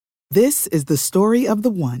This is the story of the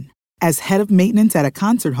one. As head of maintenance at a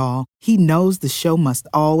concert hall, he knows the show must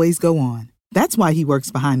always go on. That's why he works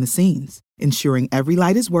behind the scenes, ensuring every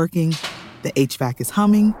light is working, the HVAC is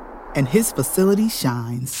humming, and his facility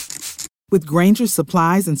shines. With Grainger's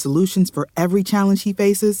supplies and solutions for every challenge he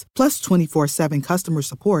faces, plus 24/7 customer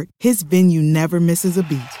support, his venue never misses a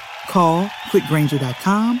beat. Call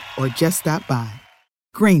quickgrainger.com or just stop by.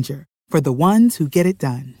 Grainger, for the ones who get it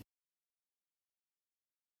done.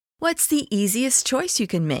 What's the easiest choice you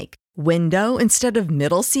can make? Window instead of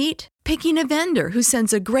middle seat? Picking a vendor who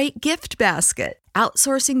sends a great gift basket?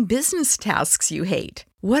 Outsourcing business tasks you hate?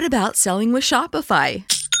 What about selling with Shopify?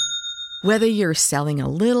 Whether you're selling a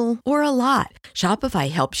little or a lot,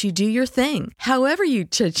 Shopify helps you do your thing, however you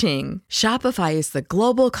cha-ching. Shopify is the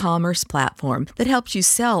global commerce platform that helps you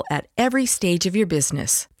sell at every stage of your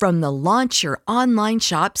business. From the launch your online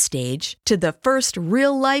shop stage to the first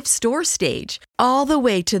real-life store stage, all the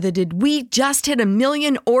way to the did we just hit a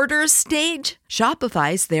million orders stage.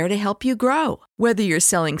 Shopify's there to help you grow. Whether you're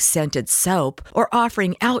selling scented soap or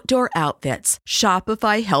offering outdoor outfits,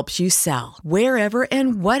 Shopify helps you sell. Wherever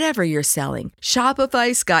and whatever you're selling,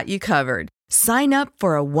 Shopify's got you covered. Sign up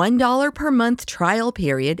for a $1 per month trial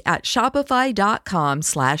period at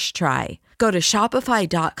shopify.com/try. Go to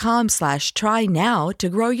shopify.com/try now to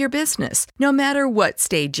grow your business, no matter what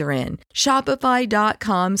stage you're in.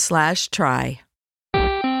 Shopify.com/try.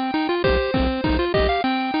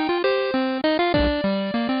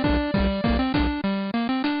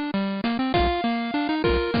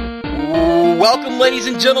 Welcome, ladies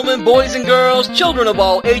and gentlemen, boys and girls, children of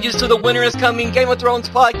all ages, to the Winter is Coming Game of Thrones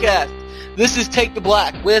podcast. This is Take the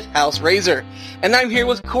Black with House Razor, and I'm here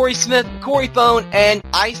with Corey Smith, Corey Phone, and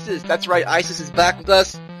Isis. That's right, Isis is back with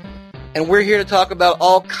us, and we're here to talk about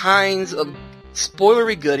all kinds of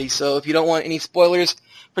spoilery goodies. So if you don't want any spoilers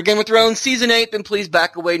for Game of Thrones Season 8, then please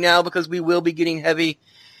back away now, because we will be getting heavy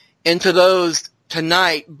into those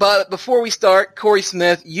tonight. But before we start, Corey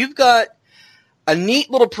Smith, you've got a neat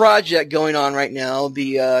little project going on right now,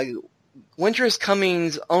 the Winter is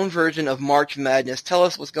Coming's own version of March Madness. Tell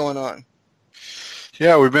us what's going on.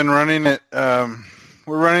 Yeah, we've been running it. We're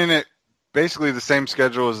running it basically the same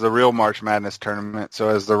schedule as the real March Madness tournament. So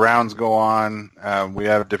as the rounds go on, we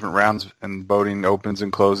have different rounds and voting opens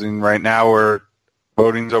and closing. Right now,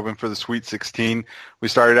 voting's open for the Sweet 16. We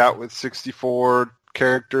started out with 64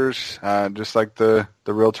 characters, just like the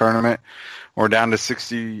real tournament. We're down to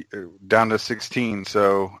 16,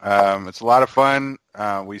 so it's a lot of fun.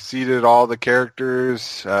 We seeded all the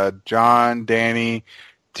characters: Jon, Dany,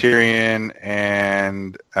 Tyrion,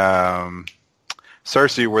 and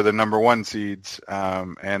Cersei were the number one seeds,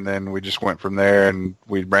 and then we just went from there, and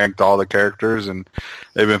we ranked all the characters, and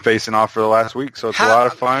they've been facing off for the last week, so it's a lot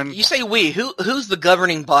of fun. You say we? Who's the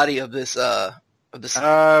governing body of this?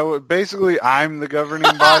 Basically, I'm the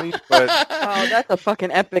governing body, but oh, that's a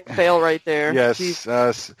fucking epic fail right there. Yes,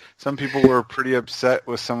 some people were pretty upset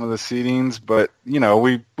with some of the seedings, but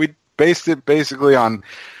we based it basically on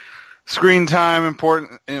screen time,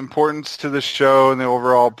 importance to the show and the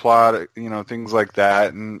overall plot, things like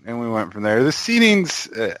that, and we went from there. The seedings,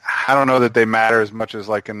 I don't know that they matter as much as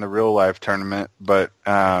like in the real life tournament, but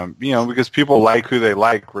because people like who they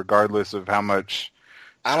like regardless of how much.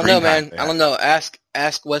 I don't know, man. I don't know. Ask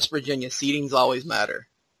West Virginia. Seedings always matter.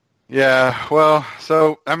 Yeah, well,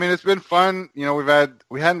 so I mean, it's been fun.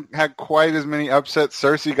 We hadn't had quite as many upsets.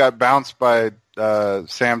 Cersei got bounced by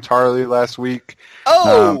Sam Tarly last week.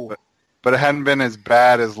 Oh, but it hadn't been as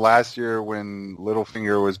bad as last year when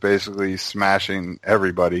Littlefinger was basically smashing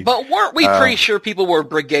everybody. But weren't we pretty sure people were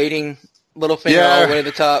brigading Littlefinger all the way to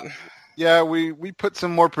the top? Yeah, we put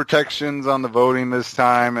some more protections on the voting this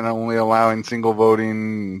time and only allowing single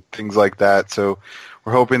voting, things like that. So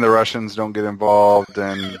we're hoping the Russians don't get involved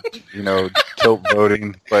and, tilt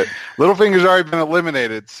voting. But Littlefinger's already been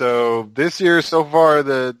eliminated. So this year so far,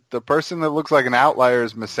 the person that looks like an outlier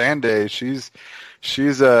is Missandei.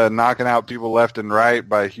 She's knocking out people left and right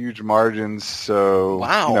by huge margins. So,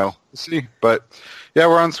 wow. We'll see. But, yeah,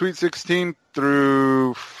 we're on Sweet 16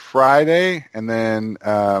 through Friday, and then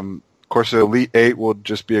of course, the Elite Eight will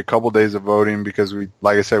just be a couple days of voting because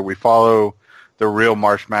like I said, we follow the real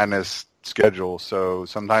March Madness schedule. So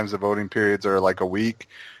sometimes the voting periods are like a week,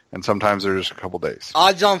 and sometimes they're just a couple days.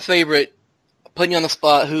 Odds-on favorite, putting you on the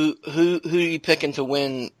spot. Who are you picking to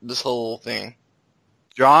win this whole thing?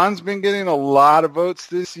 Jon's been getting a lot of votes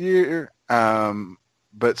this year,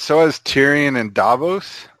 but so has Tyrion and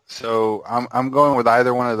Davos. So I'm going with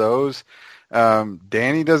either one of those.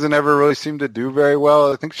 Dany doesn't ever really seem to do very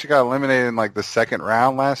well. I think she got eliminated in like the second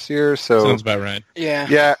round last year. So sounds about right. Yeah.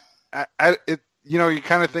 Yeah. You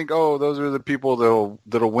kind of think, oh, those are the people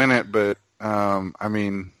that'll win it.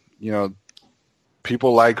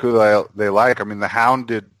 people like who they like. I mean, the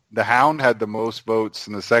Hound had the most votes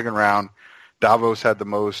in the second round. Davos had the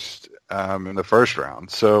most in the first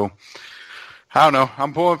round. So I don't know.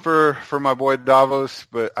 I'm pulling for my boy Davos,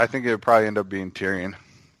 but I think it would probably end up being Tyrion.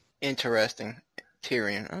 Interesting.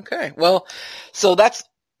 Tyrion. Okay. Well, so that's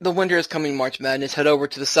the Winter is Coming March Madness. Head over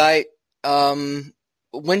to the site.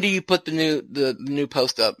 When do you put the new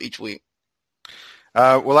post up each week?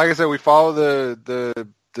 Well, like I said, we follow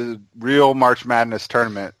the real March Madness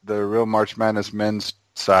tournament, the real March Madness men's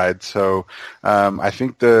side. So I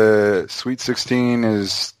think the Sweet 16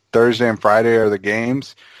 is Thursday and Friday are the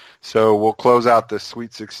games. So we'll close out the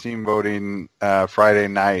Sweet 16 voting Friday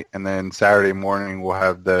night, and then Saturday morning we'll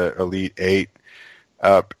have the Elite 8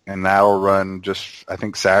 up, and that'll run I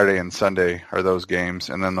think Saturday and Sunday are those games,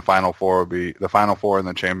 and then the Final Four and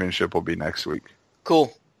the championship will be next week.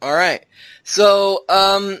 Cool. All right. So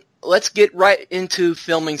let's get right into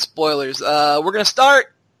filming spoilers. We're going to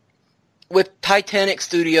start with Titanic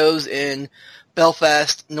Studios in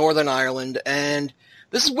Belfast, Northern Ireland, and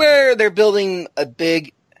this is where they're building a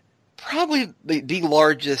big, probably the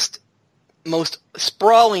largest, most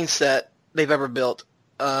sprawling set they've ever built,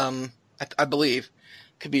 I believe.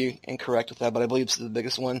 Could be incorrect with that, but I believe it's the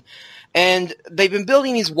biggest one. And they've been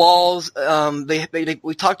building these walls.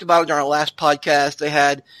 We talked about it in our last podcast. They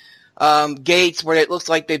had gates where it looks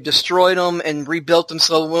like they've destroyed them and rebuilt them.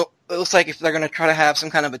 So it looks like if they're going to try to have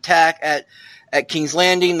some kind of attack at King's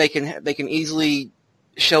Landing, they can easily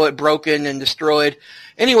show it broken and destroyed.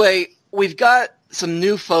 Anyway, we've got some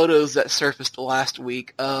new photos that surfaced last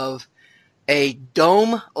week of a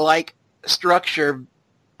dome-like structure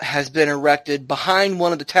has been erected behind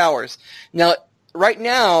one of the towers. Now, right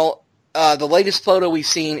now, the latest photo we've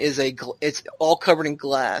seen is it's all covered in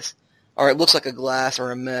glass, or it looks like a glass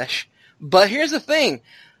or a mesh. But here's the thing.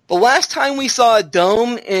 The last time we saw a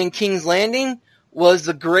dome in King's Landing was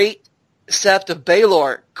the Great Sept of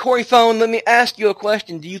Baelor. Corey Phone, let me ask you a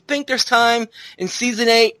question. Do you think there's time in Season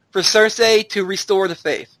 8 for Cersei to restore the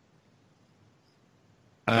faith?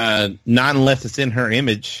 Not unless it's in her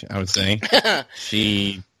image, I would say.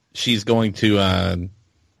 She's going to,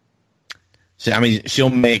 she'll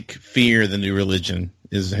make fear the new religion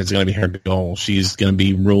is going to be her goal. She's going to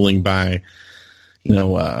be ruling by,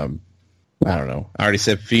 I don't know. I already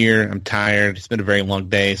said fear. I'm tired. It's been a very long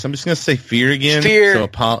day. So I'm just going to say fear again. Fear.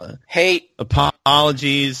 So hate.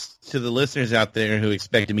 Apologies to the listeners out there who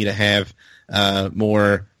expected me to have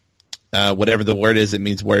more, whatever the word is. It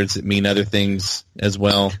means words that mean other things as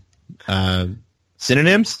well.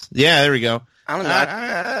 Synonyms? Yeah, there we go. I don't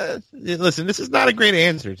know. Listen, this is not a great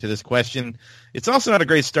answer to this question. It's also not a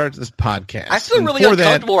great start to this podcast. I feel really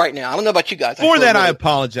uncomfortable right now. I don't know about you guys. I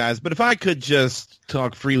apologize. But if I could just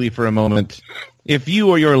talk freely for a moment, if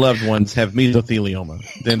you or your loved ones have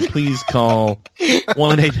mesothelioma, then please call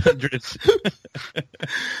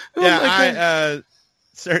 1-800.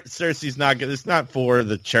 Cersei's not good. It's not for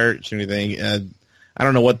the church or anything. I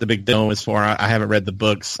don't know what the big dome is for. I haven't read the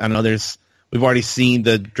books. I know we've already seen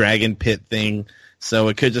the dragon pit thing, so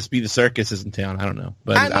it could just be the circuses in town. I don't know,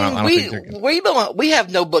 but I don't we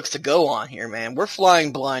have no books to go on here, man. We're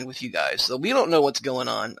flying blind with you guys, so we don't know what's going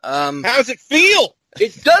on. How does it feel?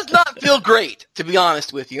 It does not feel great, to be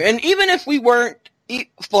honest with you. And even if we weren't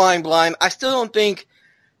flying blind, I still don't think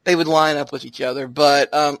they would line up with each other. But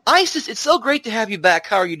Isis, it's so great to have you back.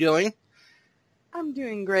 How are you doing? I'm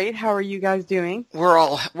doing great. How are you guys doing? We're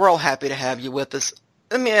all happy to have you with us.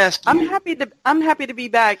 Let me ask you. I'm happy to be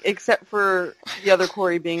back, except for the other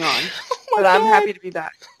Corey being on. But I'm happy to be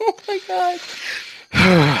back. Oh my God.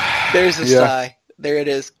 There's a sigh. There it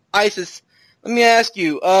is. Isis, let me ask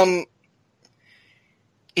you.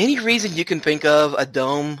 Any reason you can think of a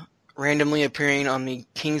dome randomly appearing on the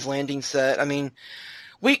King's Landing set? I mean,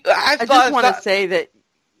 I just want to say that,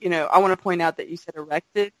 I want to point out that you said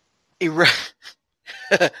erected.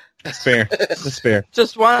 That's fair. That's fair.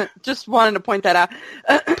 Just wanted to point that out.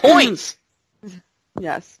 Points.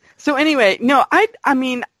 Yes. So anyway, no, I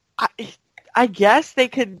guess they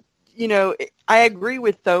could, I agree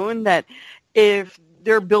with Thone that if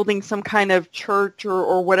they're building some kind of church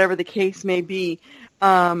or whatever the case may be,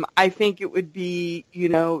 I think it would be,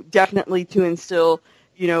 definitely to instill,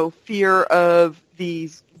 fear of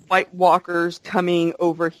these White Walkers coming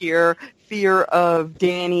over here, fear of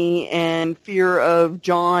Dany and fear of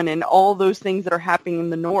Jon and all those things that are happening in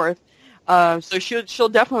the north. So she'll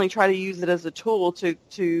definitely try to use it as a tool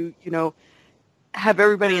to have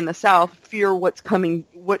everybody in the south fear what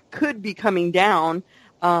could be coming down.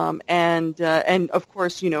 And of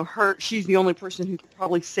course, she's the only person who could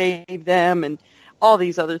probably save them and all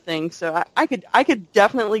these other things. So I could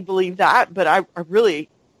definitely believe that, but I really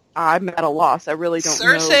I'm at a loss. I really don't know.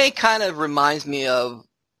 Cersei kind of reminds me of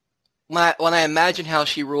when I imagine how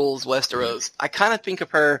she rules Westeros. I kind of think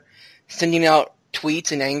of her sending out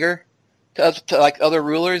tweets in anger to like other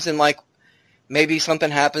rulers, and like maybe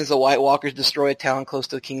something happens, the White Walkers destroy a town close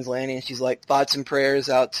to King's Landing, and she's like thoughts and prayers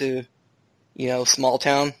out to, small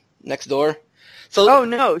town next door. So oh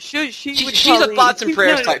no, she's a thoughts and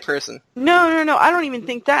prayers type person. No, I don't even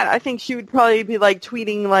think that. I think she would probably be like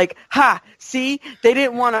tweeting like, "Ha, see, they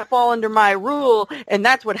didn't want to fall under my rule, and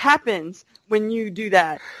that's what happens when you do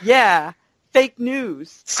that." Yeah, fake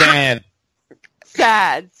news. Sad.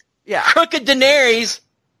 Yeah. Crooked Daenerys.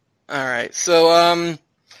 All right, so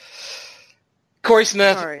Corey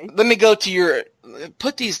Smith, Sorry. let me go to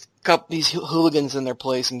put these hooligans in their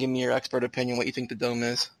place and give me your expert opinion. What you think the dome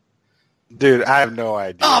is? Dude, I have no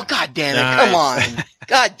idea. Oh, God damn it. Come on.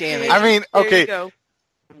 God damn it. I mean, There okay, you go.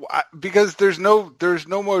 because there's no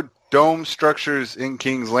more dome structures in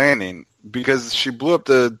King's Landing because she blew up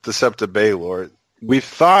the Sept of Baelor. We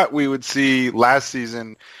thought we would see last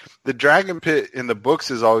season. The Dragon Pit in the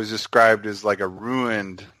books is always described as like a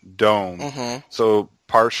ruined dome, so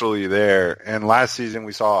partially there. And last season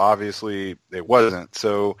we saw obviously it wasn't.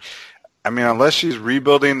 So, I mean, unless she's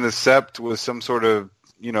rebuilding the Sept with some sort of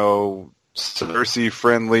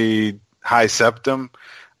Cersei-friendly high septum,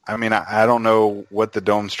 I mean, I don't know what the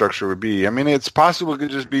dome structure would be. I mean, it's possible it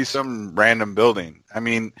could just be some random building. I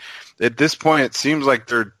mean, at this point, it seems like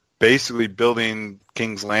they're basically building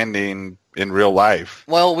King's Landing in real life.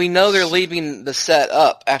 Well, we know they're leaving the set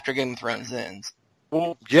up after Game of Thrones ends.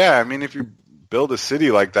 Well, yeah, I mean, if you build a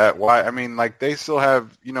city like that, why? I mean, like, they still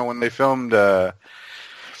have, when they filmed...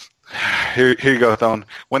 Here you go, Thone.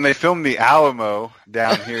 When they filmed the Alamo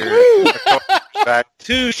down here, back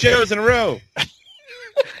 2 shows in a row.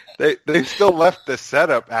 They still left the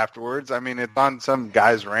setup afterwards. I mean, it's on some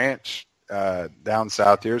guy's ranch down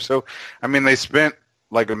south here. So, I mean, they spent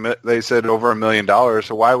they said over $1 million.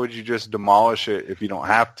 So why would you just demolish it if you don't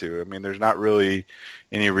have to? I mean, there's not really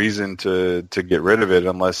any reason to get rid of it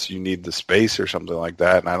unless you need the space or something like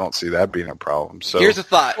that. And I don't see that being a problem. So here's a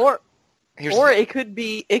thought. Or it could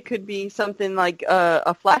be something like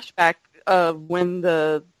a flashback of when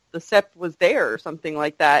the Sept was there or something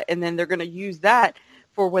like that, and then they're going to use that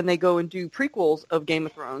for when they go and do prequels of Game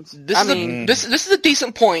of Thrones. This is a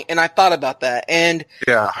decent point, and I thought about that. And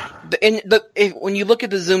yeah, when you look at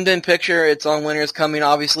the zoomed in picture, it's on Winter is Coming.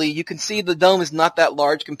 Obviously, you can see the dome is not that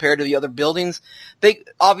large compared to the other buildings. They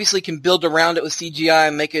obviously can build around it with CGI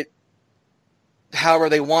and make it however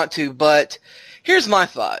they want to. But here's my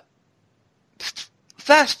thought.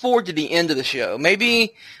 Fast forward to the end of the show.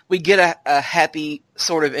 Maybe we get a happy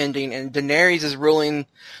sort of ending, and Daenerys is ruling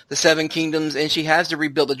the Seven Kingdoms, and she has to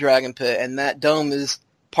rebuild the Dragon Pit, and that dome is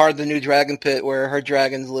part of the new Dragon Pit where her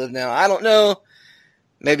dragons live now. I don't know.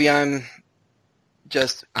 Maybe I'm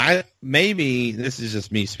just... Maybe this is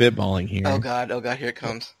just me spitballing here. Oh, God, here it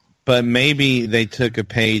comes. But maybe they took a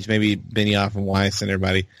page, maybe Benioff and Weiss and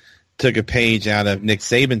everybody took a page out of Nick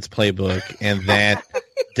Saban's playbook, and that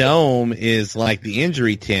dome is like the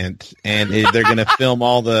injury tent, and they're going to film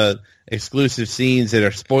all the exclusive scenes that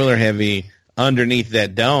are spoiler heavy underneath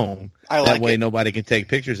that dome. That way nobody can take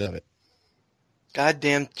pictures of it.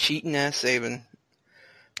 Goddamn cheating ass Saban.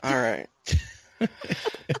 All right.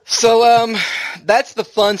 So that's the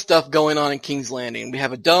fun stuff going on in King's Landing. We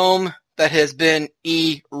have a dome that has been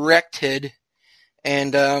erected,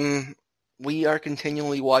 and we are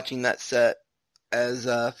continually watching that set as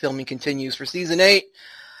filming continues for Season 8.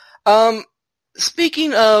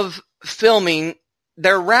 Speaking of filming,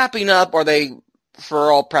 they're wrapping up, or they,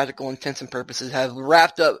 for all practical intents and purposes, have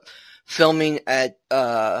wrapped up filming at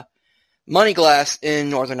Moneyglass in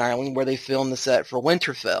Northern Ireland, where they filmed the set for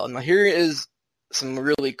Winterfell. Now here is some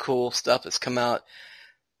really cool stuff that's come out.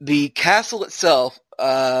 The castle itself,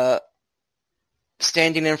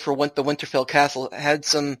 standing in for the Winterfell castle, had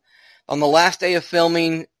some... On the last day of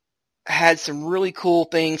filming, had some really cool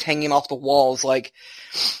things hanging off the walls. Like,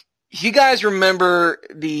 if you guys remember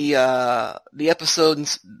the episode,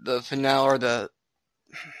 the finale, or the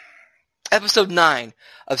episode 9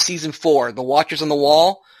 of season 4, The Watchers on the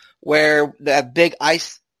Wall, where that big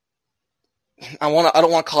ice, I don't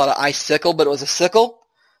want to call it an icicle, but it was a sickle.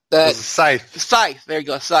 It was a scythe. Scythe, there you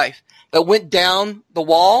go, scythe. That went down the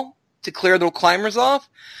wall to clear the climbers off.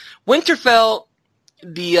 Winterfell,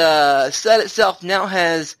 the set itself now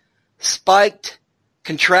has spiked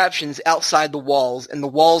contraptions outside the walls, and the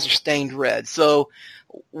walls are stained red. So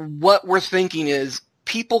what we're thinking is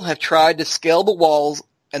people have tried to scale the walls,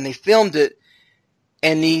 and they filmed it,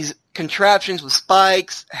 and these contraptions with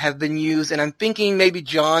spikes have been used, and I'm thinking maybe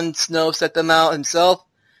Jon Snow set them out himself,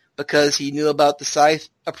 because he knew about the scythe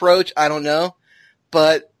approach. I don't know.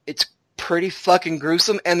 But it's pretty fucking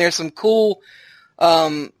gruesome, and there's some cool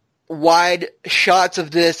wide shots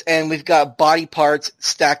of this, and we've got body parts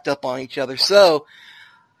stacked up on each other. So,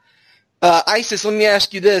 Isis, let me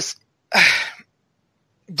ask you this.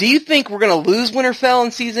 Do you think we're going to lose Winterfell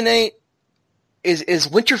in Season 8? Is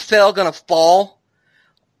Winterfell going to fall?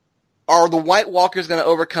 Are the White Walkers going to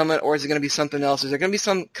overcome it, or is it going to be something else? Is there going to be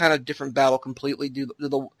some kind of different battle completely? Do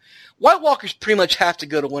the White Walkers pretty much have to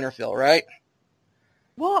go to Winterfell, right?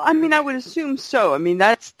 Well, I mean, I would assume so. I mean,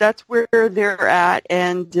 that's where they're at,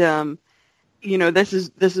 and this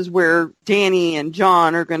is where Dany and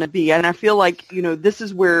Jon are going to be, and I feel like this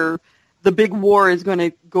is where the big war is going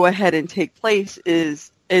to go ahead and take place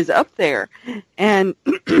is up there, and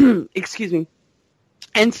excuse me,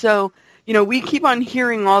 and so. We keep on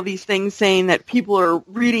hearing all these things saying that people are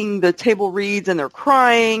reading the table reads and they're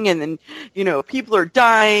crying, and then, people are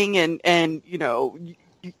dying, and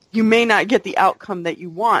you may not get the outcome that you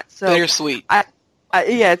want. So bittersweet.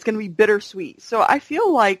 Yeah, it's going to be bittersweet. So I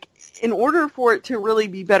feel like in order for it to really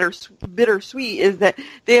be bittersweet is that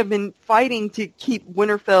they have been fighting to keep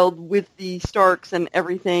Winterfell with the Starks and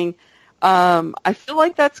everything. I feel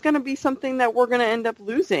like that's going to be something that we're going to end up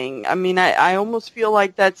losing. I mean, I almost feel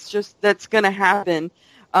like that's going to happen.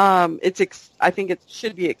 I think it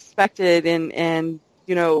should be expected, and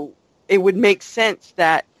it would make sense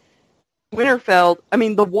that Winterfell. I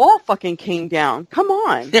mean, the wall fucking came down. Come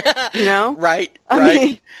on, right? I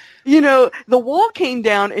mean, the wall came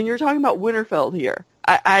down, and you're talking about Winterfell here.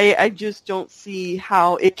 I just don't see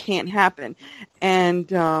how it can't happen,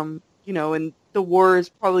 and and the war is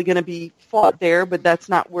probably going to be fought there, but that's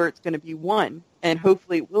not where it's going to be won, and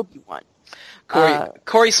hopefully it will be won.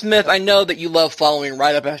 Corey Smith, I know that you love following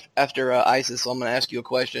right up after Isis, so I'm going to ask you a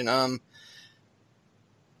question.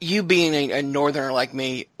 You being a northerner like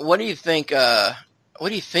me, what do you think? What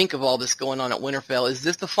do you think of all this going on at Winterfell? Is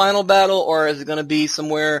this the final battle, or is it going to be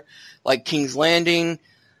somewhere like King's Landing?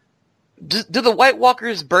 Do the White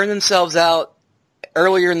Walkers burn themselves out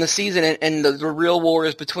earlier in the season, and the real war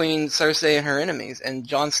is between Cersei and her enemies, and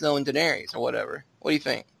Jon Snow and Daenerys, or whatever? What do you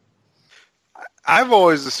think? I've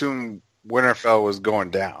always assumed Winterfell was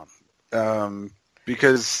going down,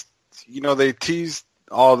 because they teased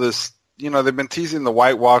all this. They've been teasing the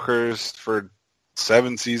White Walkers for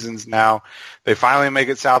 7 seasons now. They finally make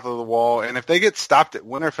it south of the wall, and if they get stopped at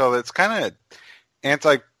Winterfell, it's kind of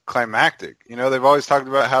anticlimactic. They've always talked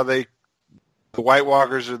about how the White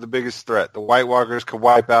Walkers are the biggest threat. The White Walkers could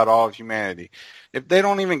wipe out all of humanity. If they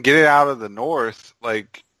don't even get it out of the north,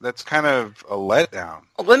 that's kind of a letdown.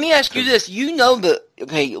 Let me ask you this. Think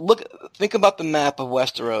about the map of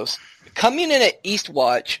Westeros. Coming in at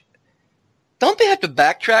Eastwatch, don't they have to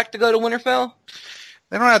backtrack to go to Winterfell?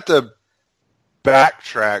 They don't have to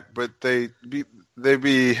backtrack, but they'd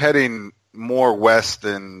be heading more west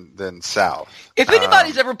than south. If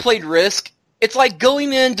anybody's ever played Risk, it's like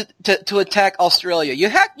going in to attack Australia.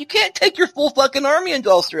 You can't take your full fucking army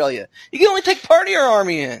into Australia. You can only take part of your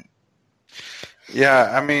army in.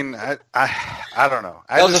 Yeah, I mean, I don't know.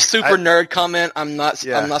 That was a super nerd comment. I'm not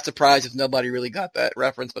surprised if nobody really got that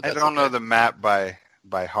reference. But I don't know the map by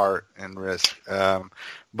heart and Risk.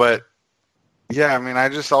 But yeah, I mean, I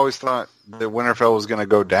just always thought that Winterfell was going to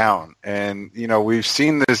go down, and we've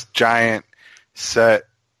seen this giant set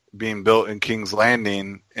being built in King's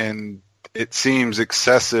Landing, and it seems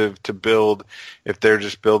excessive to build if they're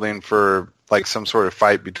just building for some sort of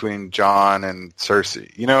fight between Jon and Cersei,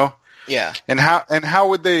 Yeah. And how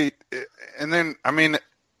would they? And then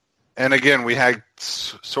and again, we had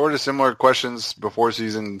sort of similar questions before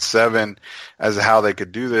season 7 as to how they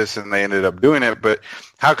could do this, and they ended up doing it. But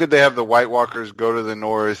how could they have the White Walkers go to the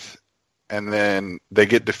north, and then they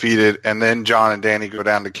get defeated, and then Jon and Dany go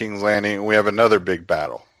down to King's Landing, and we have another big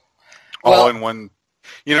battle, all in one?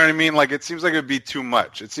 You know what I mean? It seems like it would be too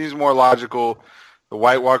much. It seems more logical. The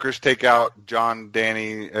White Walkers take out Jon,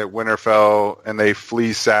 Dany at Winterfell, and they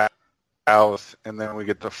flee south, and then we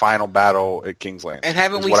get the final battle at King's Landing. And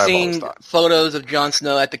haven't we seen photos of Jon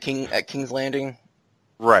Snow at King's Landing?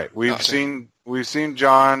 Right. We've seen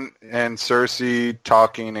Jon and Cersei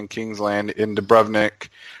talking in King's Landing in Dubrovnik,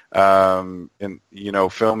 and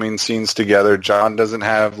filming scenes together. Jon doesn't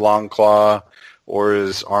have Longclaw or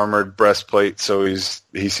his armored breastplate, so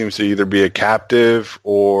he seems to either be a captive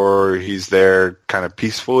or he's there kind of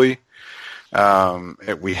peacefully.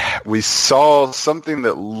 We saw something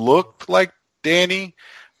that looked like Dany,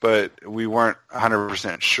 but we weren't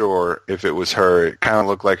 100% sure if it was her. It kind of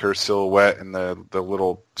looked like her silhouette and the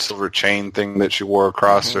little silver chain thing that she wore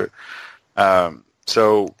across her.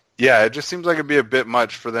 So Yeah, it just seems like it'd be a bit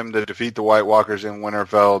much for them to defeat the White Walkers in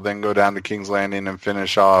Winterfell, then go down to King's Landing and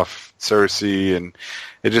finish off Cersei, and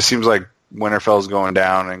it just seems like Winterfell's going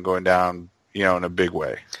down in a big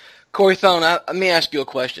way. Corey Thone, let me ask you a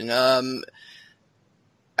question.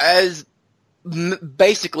 As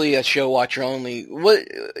basically a show watcher only,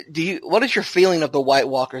 what is your feeling of the White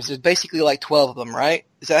Walkers? There's basically like 12 of them, right?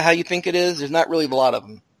 Is that how you think it is? There's not really a lot of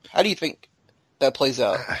them. How do you think that plays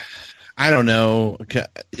out? I don't know.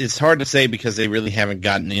 It's hard to say because they really haven't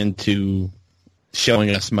gotten into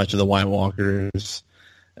showing us much of the White Walkers.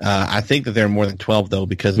 I think that there are more than 12, though,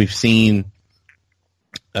 because we've seen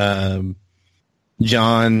Jon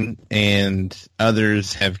and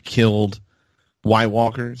others have killed White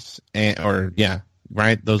Walkers,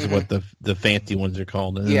 right? Those are what the fancy ones are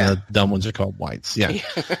called, and the dumb ones are called whites. Yeah.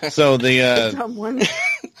 So the dumb ones.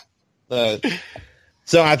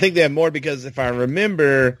 So I think they have more because if I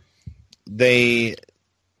remember, they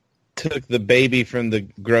took the baby from the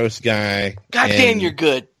gross guy. God damn, you're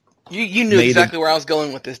good. You knew exactly where I was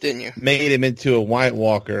going with this, didn't you? Made him into a White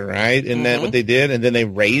Walker, right? Isn't that what they did? And then they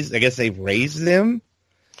raised them.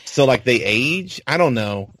 So like they age. I don't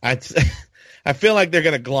know. I feel like they're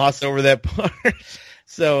gonna gloss over that part.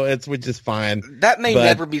 So which is fine. That may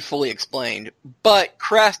never be fully explained. But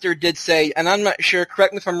Craster did say, and I'm not sure,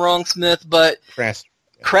 correct me if I'm wrong, Smith, but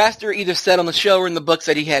Craster either said on the show or in the books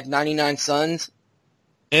that he had 99 sons.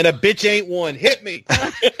 And a bitch ain't one. Hit me.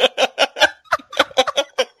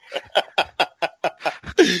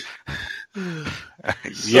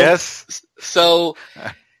 Yes. So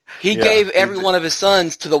he gave every one of his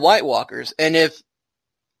sons to the White Walkers. And if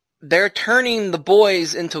they're turning the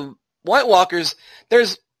boys into White Walkers,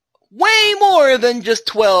 there's way more than just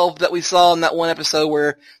 12 that we saw in that one episode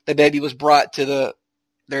where the baby was brought to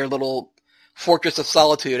their little fortress of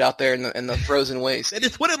solitude out there in the frozen waste. That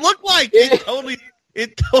is what it looked like. It totally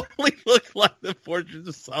looked like the Fortress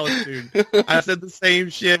of Solitude. I said the same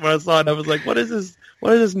shit when I saw it. I was like, what is this?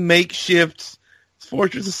 What is this makeshift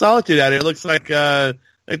Fortress of Solitude out here? It looks like the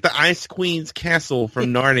Ice Queen's castle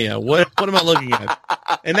from Narnia. What am I looking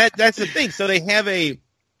at? And that's the thing. So they have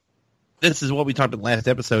this is what we talked about last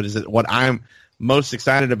episode, is that what I'm most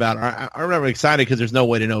excited about. I'm not really excited because there's no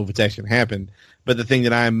way to know if it's actually going to happen. But the thing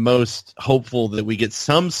that I'm most hopeful that we get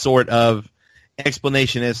some sort of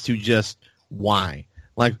explanation as to just why.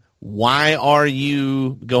 Like, why are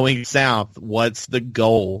you going south? What's the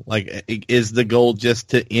goal? Like, is the goal just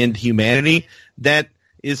to end humanity? That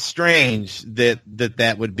is strange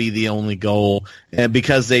that would be the only goal. And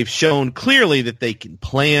because they've shown clearly that they can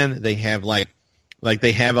plan. They have like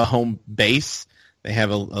they have a home base. They have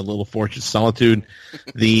a little Fortress of Solitude.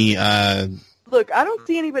 Look, I don't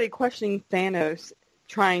see anybody questioning Thanos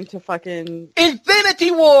trying to fucking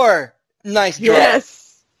Infinity War. Nice drop.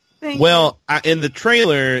 Yes. Well, in the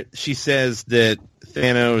trailer, she says that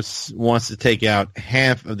Thanos wants to take out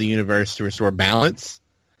half of the universe to restore balance.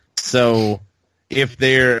 So if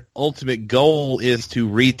their ultimate goal is to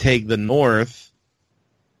retake the North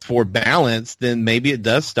for balance, then maybe it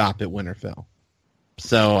does stop at Winterfell.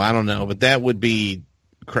 So I don't know, but that would be.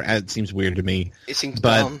 It seems weird to me. It seems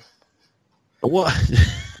dumb. What?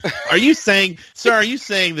 Are you saying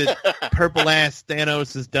that purple ass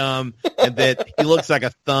Thanos is dumb and that he looks like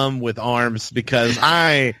a thumb with arms? Because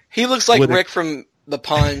he looks like Rick from the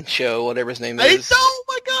Pawn Show, whatever his name is. Oh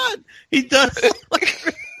my God, he does.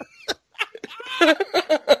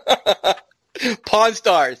 Pawn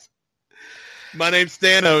Stars. My name's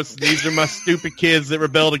Thanos. These are my stupid kids that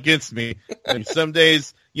rebelled against me. And some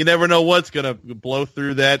days you never know what's gonna blow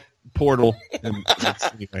through that portal. And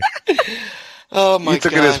anyway. Oh my God! You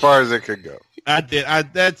took it as far as it could go. I did.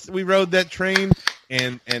 We rode that train,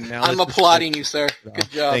 and now I'm applauding you, sir. Good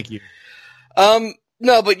job. Thank you.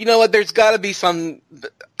 No, but you know what? There's got to be some.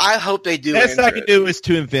 I hope they do. Best I can do is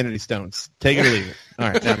 2 Infinity Stones. Take it or leave it. All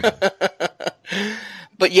right.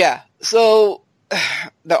 But yeah, so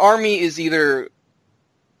the army is either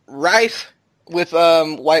rife with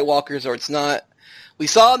White Walkers or it's not. We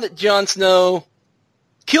saw that Jon Snow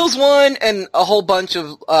kills one, and a whole bunch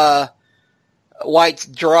of whites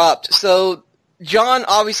dropped. So Jon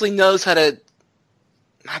obviously knows how to,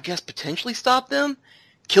 I guess, potentially stop them.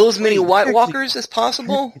 Kill as many White Walkers as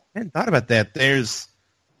possible. I hadn't thought about that.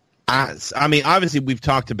 I mean, obviously we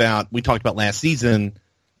talked about last season.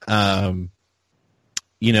 If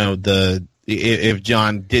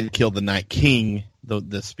Jon did kill the Night King,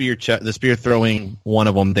 the spear throwing one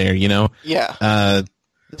of them there, the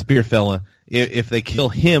spear fella. If they kill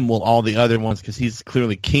him, will all the other ones, because he's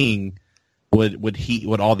clearly king,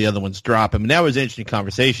 would all the other ones drop? I mean, that was an interesting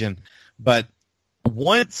conversation. But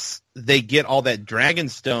once they get all that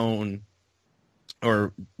Dragonstone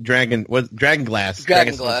dragon glass.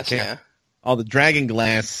 Dragon glass, yeah. All the dragon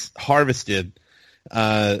glass harvested.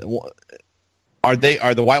 Are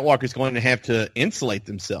the White Walkers going to have to insulate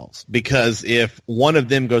themselves? Because if one of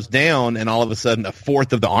them goes down and all of a sudden a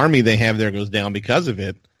fourth of the army they have there goes down because of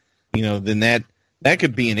it, then that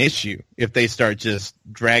could be an issue if they start just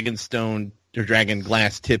dragonstone or dragon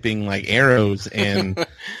glass tipping like arrows and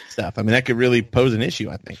stuff. I mean, that could really pose an issue,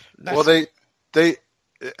 I think. Well,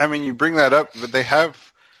 you bring that up, but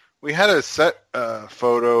we had a set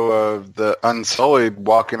photo of the Unsullied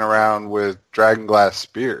walking around with dragon glass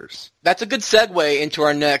spears. That's a good segue into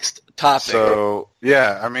our next topic. So,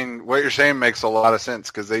 yeah, I mean, what you're saying makes a lot of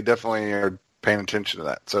sense because they definitely are paying attention to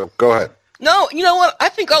that. So, go ahead. No, you know what? I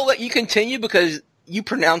think I'll let you continue because you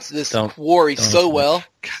pronounce this quarry so well.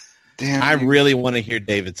 Damn, I really want to hear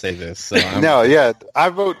David say this. So No, yeah, I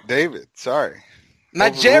vote David. Sorry.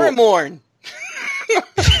 Majeremorn.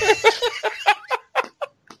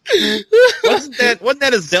 Wasn't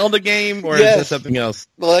that a Zelda game or is that something else?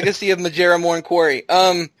 The Legacy of Majeremorn Quarry.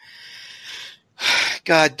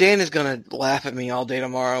 God, Dan is gonna laugh at me all day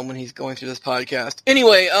tomorrow when he's going through this podcast.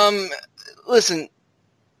 Anyway, listen,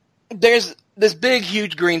 there's this big,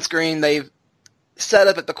 huge green screen they've set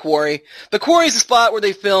up at the quarry. The quarry is the spot where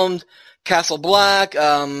they filmed Castle Black,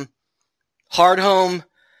 Hardhome.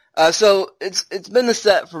 So it's been the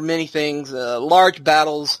set for many things, large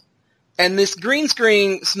battles. And this green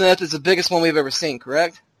screen, Smith, is the biggest one we've ever seen,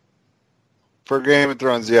 correct? For Game of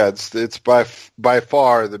Thrones, yeah, it's by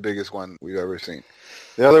far the biggest one we've ever seen.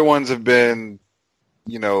 The other ones have been,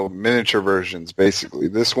 miniature versions, basically.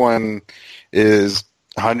 This one is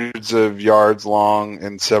hundreds of yards long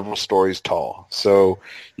and several stories tall. So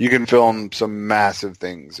you can film some massive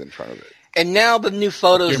things in front of it. And now the new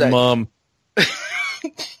photos Your mom.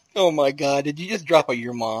 Oh, my God. Did you just drop a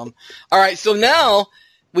your mom? All right, so now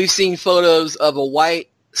we've seen photos of a white,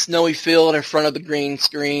 snowy field in front of the green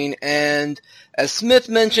screen, and as Smith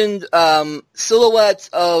mentioned, silhouettes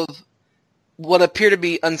of what appear to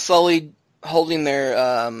be Unsullied holding their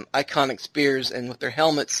iconic spears and with their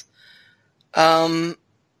helmets.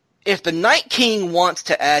 If the Night King wants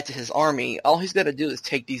to add to his army, all he's got to do is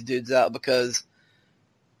take these dudes out because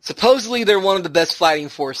supposedly they're one of the best fighting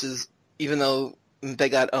forces, even though they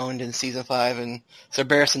got owned in Season 5 and Sir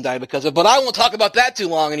Barristan died because of it. But I won't talk about that too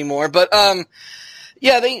long anymore. But,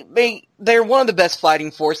 yeah, they're one of the best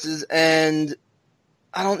fighting forces, and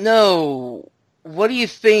I don't know. What do you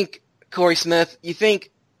think, Corey Smith? You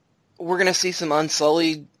think we're going to see some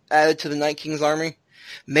Unsullied added to the Night King's army?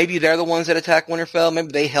 Maybe they're the ones that attack Winterfell.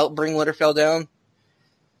 Maybe they help bring Winterfell down.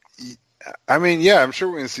 I mean, yeah, I'm sure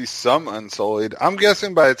we're going to see some Unsullied. I'm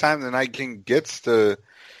guessing by the time the Night King gets to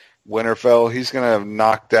Winterfell, he's going to have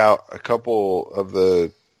knocked out a couple of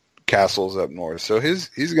the castles up north. So he's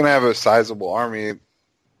going to have a sizable army.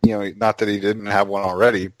 Not that he didn't have one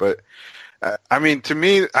already, but I mean, to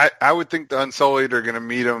me, I would think the Unsullied are going to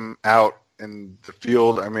meet him out in the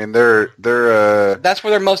field. I mean, they're that's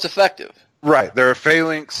where they're most effective. Right. They're a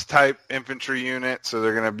phalanx type infantry unit, so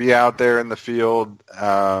they're going to be out there in the field.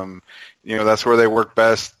 That's where they work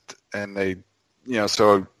best, and they,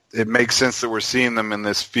 so it makes sense that we're seeing them in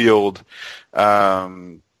this field at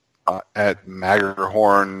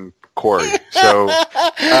Magerhorn Quarry. So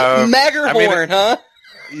Magerhorn, huh?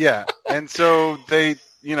 Yeah, and so they,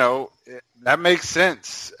 that makes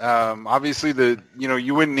sense. Obviously,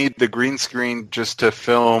 you wouldn't need the green screen just to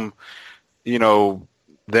film,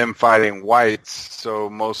 them fighting whites. So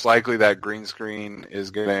most likely that green screen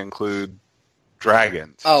is going to include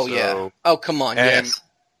dragons. Oh, yeah. Oh, come on, yes.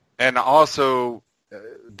 And also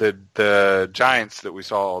the giants that we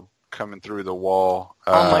saw coming through the wall.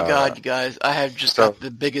 Oh, my God, you guys. I have just got the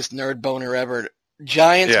biggest nerd boner ever.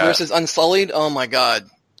 Giants versus Unsullied? Oh, my God.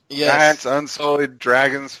 Yes. Giants, Unsullied,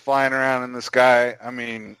 dragons flying around in the sky. I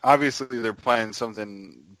mean, obviously they're playing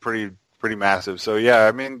something pretty massive. So, yeah,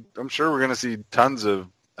 I mean, I'm sure we're going to see tons of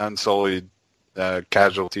Unsullied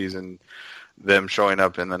casualties and them showing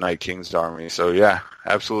up in the Night King's army. So, yeah,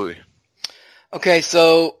 absolutely. Okay,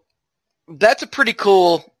 so that's a pretty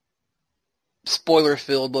cool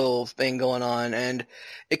spoiler-filled little thing going on, and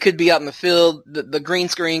it could be out in the field. The green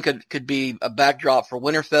screen could be a backdrop for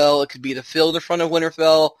Winterfell. It could be the field in front of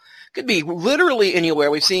Winterfell. It could be literally anywhere.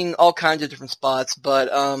 We've seen all kinds of different spots, but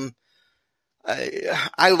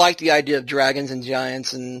I like the idea of dragons and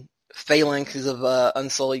giants and phalanxes of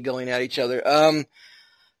Unsullied going at each other.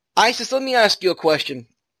 Isis, let me ask you a question.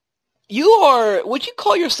 Would you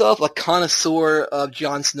call yourself a connoisseur of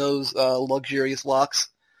Jon Snow's luxurious locks?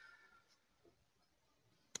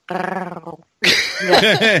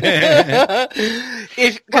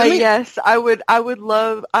 Yes, I would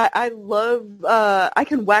love. I love. I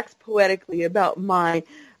can wax poetically about my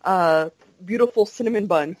beautiful cinnamon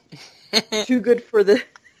bun. Too good for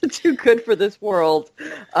this world,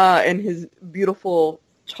 and his beautiful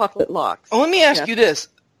chocolate locks. Oh, let me ask you this: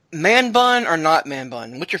 man bun or not man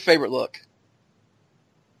bun? What's your favorite look?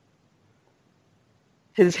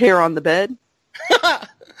 His hair on the bed.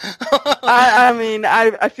 I mean,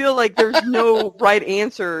 I feel like there's no right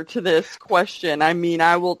answer to this question. I mean,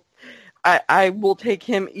 I will take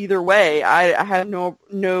him either way. I have no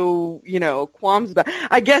qualms about it.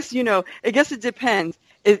 I guess it depends.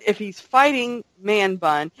 If he's fighting man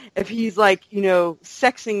bun, if he's like,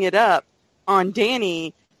 sexing it up on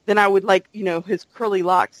Danny, then I would like, his curly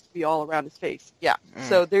locks to be all around his face. Yeah.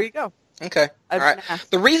 So there you go. Okay. All right.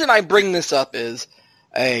 The reason I bring this up is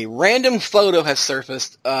a random photo has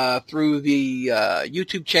surfaced through the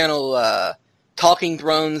YouTube channel Talking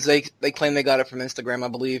Thrones. They claim they got it from Instagram, I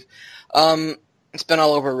believe. It's been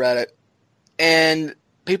all over Reddit. And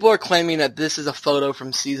people are claiming that this is a photo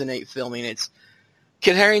from Season 8 filming. It's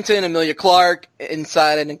Kit Harington and Emilia Clarke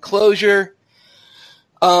inside an enclosure.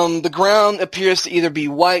 The ground appears to either be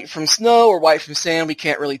white from snow or white from sand. We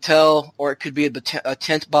can't really tell. Or it could be a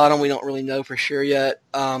tent bottom. We don't really know for sure yet.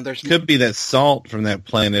 Could be that salt from that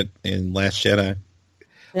planet in Last Jedi.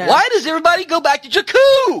 Yeah. Why does everybody go back to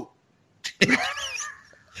Jakku?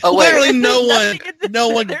 Oh, literally no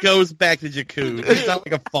one goes back to Jakku. It's not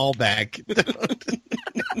like a fallback.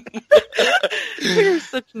 You're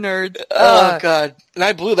such nerds. Oh, God. And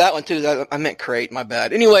I blew that one, too. I meant crate. My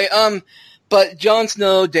bad. Anyway, but Jon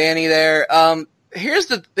Snow, Danny there. Here's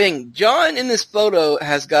the thing. Jon in this photo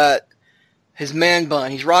has got his man bun.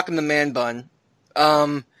 He's rocking the man bun.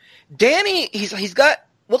 Danny,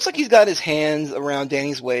 looks like he's got his hands around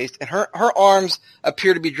Danny's waist, and her arms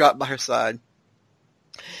appear to be dropped by her side.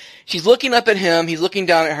 She's looking up at him. He's looking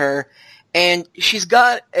down at her, and she's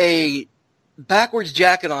got a backwards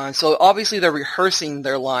jacket on. So obviously they're rehearsing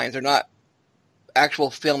their lines. They're not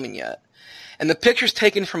actual filming yet. And the picture's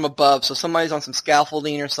taken from above, so somebody's on some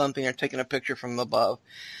scaffolding or something. They're taking a picture from above.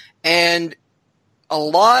 And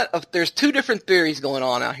there's two different theories going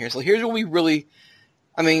on out here. So here's what we really,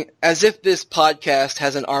 as if this podcast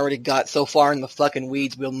hasn't already got so far in the fucking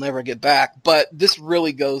weeds, we'll never get back. But this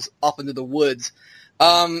really goes off into the woods.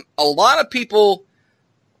 A lot of people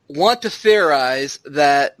want to theorize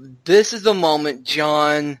that this is the moment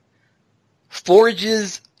Jon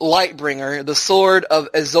forges Lightbringer, the sword of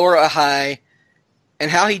Azor Ahai, and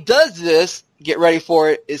how he does this, get ready for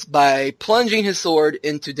it, is by plunging his sword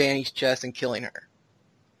into Danny's chest and killing her.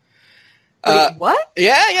 Wait, what?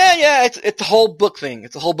 Yeah. It's a whole book thing.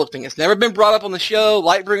 It's never been brought up on the show.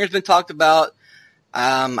 Lightbringer's been talked about.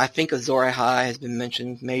 I think Azor Ahai has been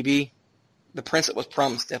mentioned, maybe. The Prince That Was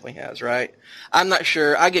Promised definitely has, right? I'm not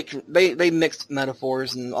sure. They mix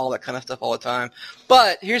metaphors and all that kind of stuff all the time.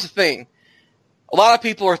 But here's the thing. A lot of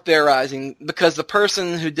people are theorizing because the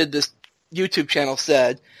person who did this YouTube channel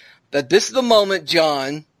said that this is the moment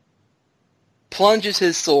Jon plunges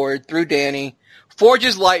his sword through Danny,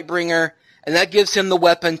 forges Lightbringer, and that gives him the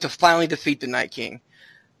weapon to finally defeat the Night King.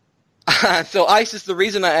 So, Isis, the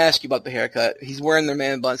reason I asked you about the haircut, he's wearing their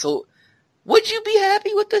man bun. So, would you be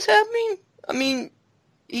happy with this happening? No,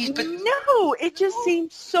 it just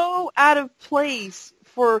seems so out of place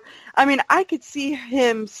I could see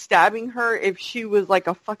him stabbing her if she was like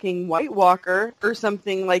a fucking White Walker or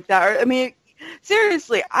something like that.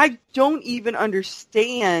 Seriously, I don't even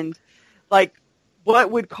understand,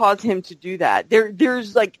 what would cause him to do that.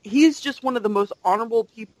 There's he's just one of the most honorable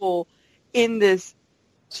people in the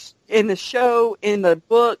show, in the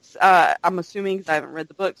books. I'm assuming because I haven't read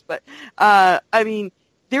the books, but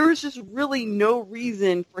there was just really no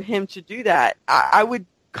reason for him to do that. I would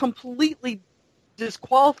completely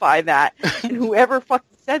disqualify that. And whoever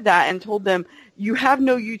fucking said that and told them, you have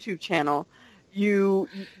no YouTube channel.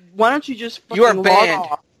 Why don't you just fucking log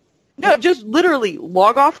off? No, just literally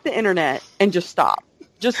log off the internet and just stop.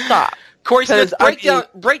 Just stop. Corey Smith, break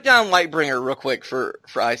down Lightbringer real quick for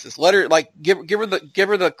Isis. Let her give her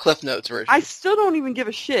the Cliff Notes version. I still don't even give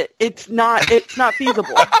a shit. It's not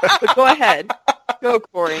feasible. But go ahead. Go,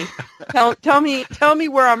 Corey. Tell me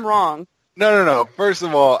where I'm wrong. No. First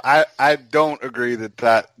of all, I don't agree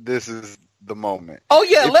that this is the moment. Oh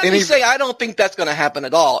yeah, let me say I don't think that's going to happen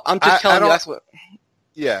at all. I'm just telling you that's what.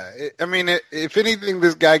 Yeah, if anything,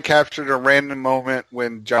 this guy captured a random moment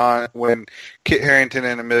when Kit Harington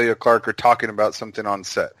and Emilia Clarke are talking about something on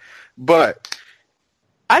set. But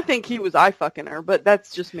I think he was eye fucking her, but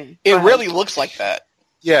that's just me. It really looks like that.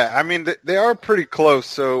 Yeah, I mean they are pretty close,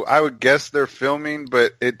 so I would guess they're filming,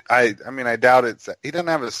 but I mean I doubt it's. He doesn't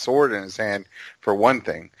have a sword in his hand for one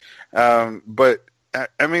thing, but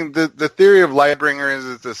I mean the theory of Lightbringer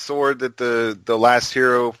is the sword that the last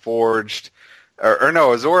hero forged, or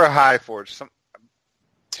no, Azor Ahai forged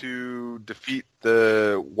to defeat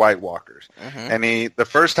the White Walkers, and the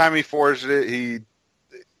first time he forged it,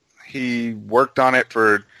 he worked on it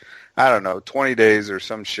for, I don't know, 20 days or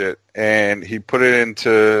some shit. And he put it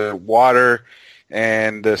into water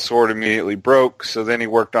and the sword immediately broke. So then he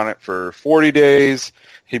worked on it for 40 days.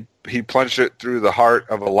 He plunged it through the heart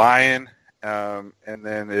of a lion, and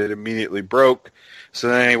then it immediately broke. So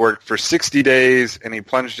then he worked for 60 days and he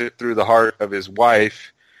plunged it through the heart of his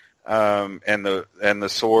wife, and the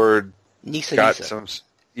sword got some.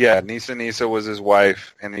 Yeah, Nisa was his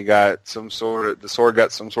wife, and he got the sword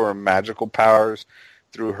got some sort of magical powers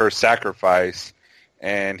through her sacrifice,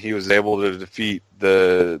 and he was able to defeat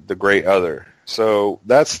the Great Other. So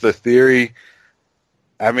that's the theory.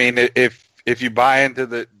 I mean, if you buy into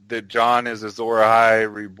that Jon is Azor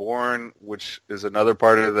Ahai reborn, which is another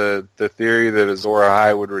part of the theory that Azor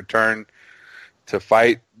Ahai would return to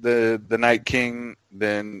fight the Night King,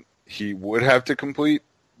 then he would have to complete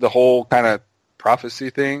the whole kind of prophecy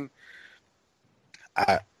thing.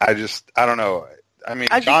 I don't know. I mean,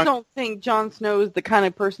 I just don't think Jon Snow is the kind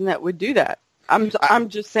of person that would do that. I'm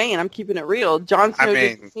just saying, I'm keeping it real. Jon Snow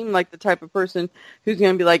doesn't seem like the type of person who's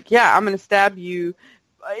going to be like, yeah, I'm going to stab you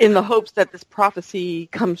in the hopes that this prophecy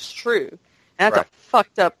comes true. And that's a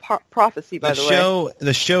fucked up prophecy, by the way.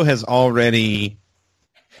 The show has already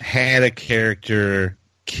had a character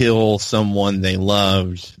kill someone they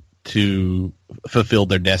loved to fulfill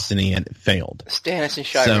their destiny, and it failed. Stannis and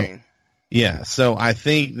Shireen. So I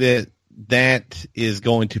think that is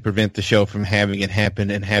going to prevent the show from having it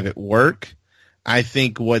happen and have it work. I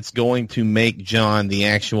think what's going to make Jon the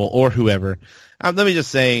actual, or whoever, let me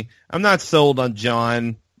just say, I'm not sold on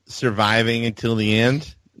Jon surviving until the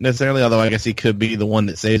end necessarily, although I guess he could be the one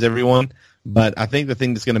that saves everyone. But I think the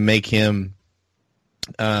thing that's going to make him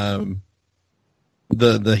the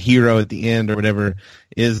hero at the end or whatever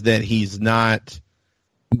is that he's not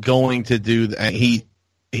going to do that.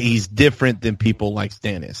 He's different than people like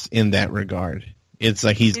Stannis in that regard. It's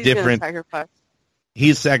like he's different.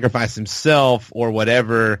 He's sacrificed himself or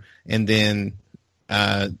whatever, and then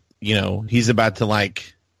he's about to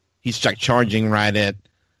he's charging right at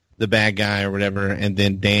the bad guy or whatever, and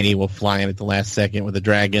then Dany will fly in at the last second with a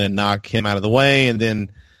dragon and knock him out of the way, and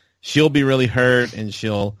then she'll be really hurt and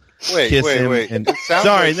she'll kiss him. And,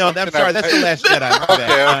 sorry, no, I'm sorry. That's the Last Jedi.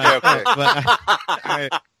 Okay.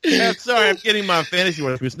 I'm sorry, I'm getting my fantasy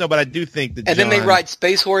words. No, but I do think that. And then they ride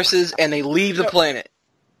space horses and they leave the planet.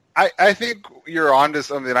 I think you're onto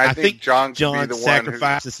something. I think Jon could be the one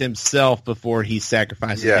sacrifices himself before he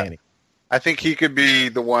sacrifices Dany. I think he could be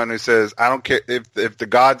the one who says, "I don't care if the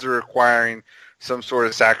gods are requiring some sort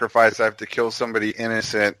of sacrifice. I have to kill somebody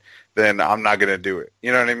innocent. Then I'm not going to do it."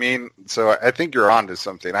 You know what I mean? So I think you're onto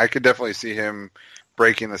something. I could definitely see him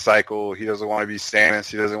breaking the cycle. He doesn't want to be Stannis.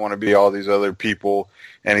 He doesn't want to be all these other people,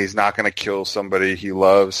 and he's not going to kill somebody he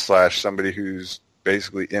loves / somebody who's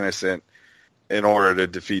basically innocent in order to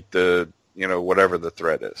defeat the, whatever the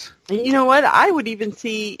threat is. You know what? I would even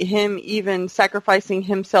see him even sacrificing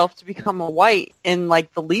himself to become a white and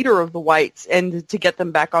the leader of the whites and to get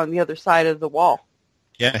them back on the other side of the wall.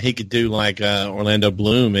 Yeah, he could do like Orlando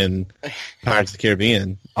Bloom in Pirates of the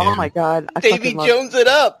Caribbean. Oh my God. Davy Jones it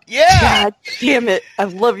up. Yeah. God damn it. I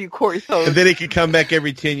love you, Corey Thone. And then he could come back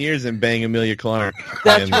every 10 years and bang Emilia Clarke.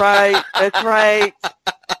 That's right. That's right.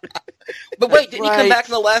 But wait, didn't he come back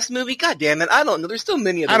in the last movie? God damn it. I don't know. There's still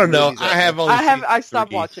many of them. I don't know. I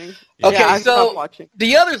stopped watching. Okay, I stopped watching.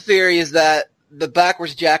 The other theory is that the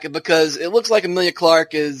backwards jacket, because it looks like Emilia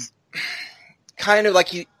Clarke is kind of like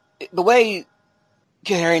the way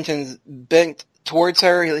Kit Harington's bent towards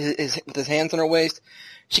her, with his hands on her waist,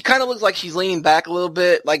 she kind of looks like she's leaning back a little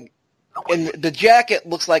bit, and the jacket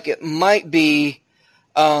looks like it might be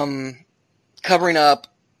covering up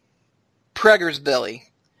Prager's belly.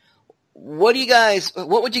 What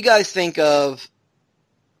would you guys think of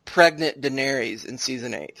pregnant Daenerys in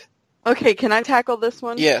season 8? Okay, can I tackle this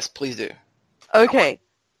one? Yes, please do. Okay,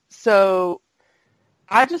 so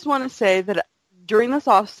I just want to say that during this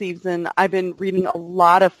off-season, I've been reading a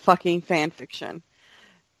lot of fucking fan fiction,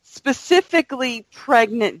 specifically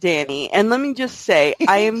pregnant Dany, and let me just say,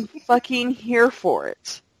 I am fucking here for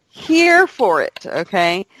it. Here for it,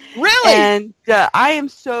 okay? Really? And I am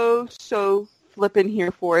so flipping here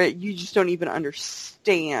for it. You just don't even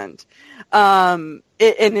understand. And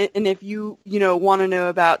if you want to know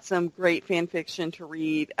about some great fan fiction to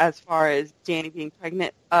read as far as Dany being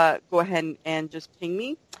pregnant, go ahead and just ping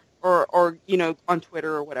me, or on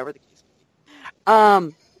Twitter or whatever the case may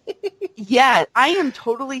be. Yeah, I am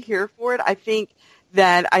totally here for it. I think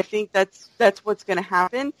that's what's going to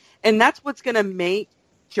happen, and that's what's going to make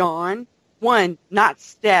Jon, one, not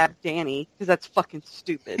stab Dany, because that's fucking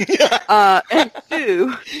stupid, and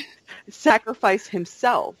two, sacrifice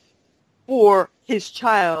himself for his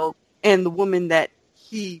child and the woman that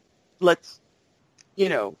he,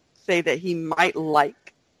 say that he might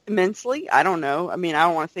like immensely. I don't know. I mean, I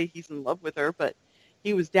don't want to say he's in love with her, but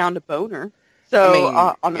he was down to bone her.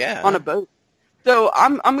 So on a boat. So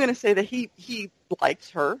I'm going to say that he likes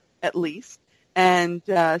her at least, and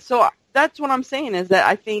so that's what I'm saying is that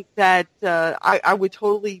I think that I would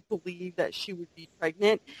totally believe that she would be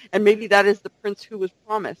pregnant, and maybe that is the prince who was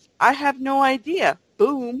promised. I have no idea.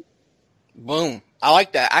 Boom. Boom. I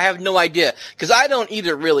like that. I have no idea, because I don't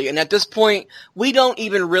either really, and at this point, we don't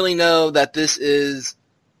even really know that this is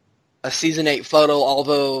a Season 8 photo,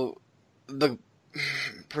 although the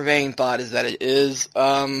prevailing thought is that it is.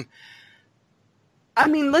 I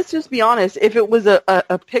mean, let's just be honest. If it was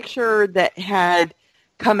a picture that had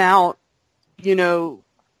come out,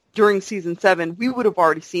 during Season 7, we would have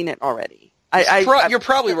already seen it already. You're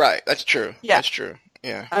probably right. That's true. Yeah. That's true.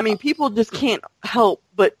 Yeah. I mean, people just can't help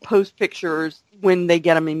but post pictures when they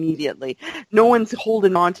get them immediately. No one's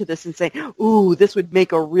holding on to this and saying, ooh, this would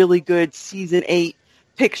make a really good Season 8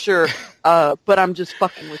 picture, but I'm just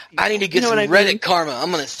fucking with people. I need to get some Reddit karma.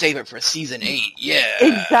 I'm going to save it for Season 8. Yeah.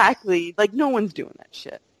 Exactly. Like, no one's doing that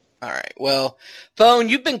shit. All right. Well, Phone,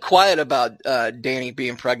 you've been quiet about Dany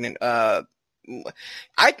being pregnant. I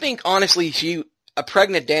think, honestly, a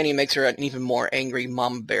pregnant Dany makes her an even more angry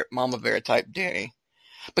Mama Bear type Dany.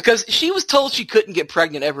 Because she was told she couldn't get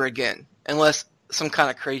pregnant ever again unless some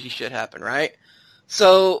kind of crazy shit happened, right?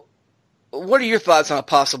 So, what are your thoughts on a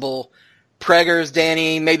possible preggers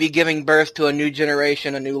Dany maybe giving birth to a new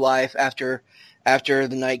generation, a new life after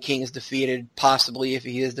the Night King is defeated, possibly if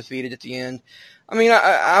he is defeated at the end? I mean,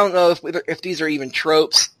 I don't know if these are even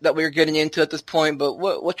tropes that we're getting into at this point, but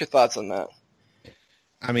what's your thoughts on that?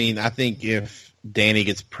 I mean, I think if Dany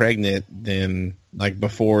gets pregnant, then like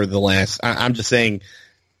before the last, I'm just saying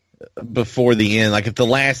before the end, like if the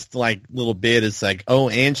last like little bit is like, oh,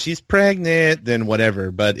 and she's pregnant, then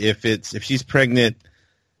whatever. But if she's pregnant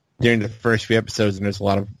during the first few episodes and there's a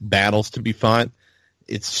lot of battles to be fought,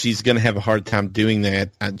 she's going to have a hard time doing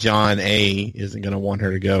that. Jon, A, isn't going to want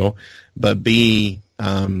her to go, but B,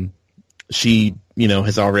 she,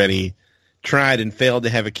 has already tried and failed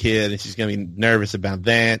to have a kid, and she's going to be nervous about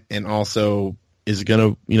that, and also is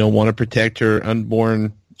going to, want to protect her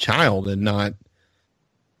unborn child and not,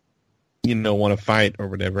 want to fight or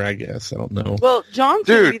whatever, I guess. I don't know. Well, Jon's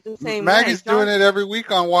going to be the same Maggie's way. doing it every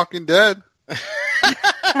week on Walking Dead.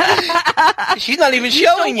 She's not even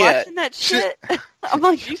showing yet. Watching that shit? I'm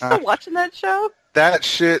like, you still watching that show? That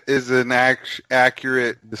shit is an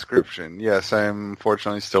accurate description. Yes, I am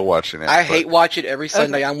unfortunately still watching it. I hate watch it every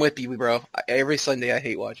Sunday. Okay. I'm with you, bro. Every Sunday I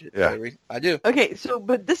hate watch it. Yeah. I do. Okay,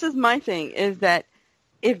 but this is my thing, is that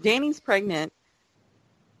if Dany's pregnant,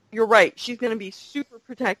 you're right, she's going to be super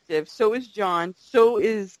protective. So is Jon. So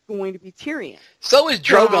is going to be Tyrion. So is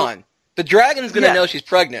Drogon. The dragon's going to know she's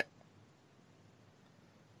pregnant.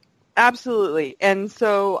 Absolutely. And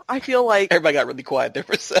so I feel like... Everybody got really quiet there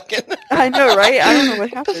for a second. I know, right? I don't know what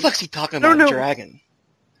happened. What the fuck's he talking about, dragon?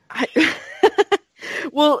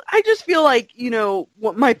 Well, I just feel like,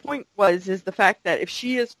 what my point is the fact that if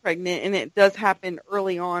she is pregnant and it does happen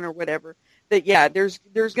early on or whatever, that, yeah, there's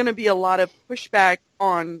going to be a lot of pushback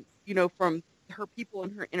on, from her people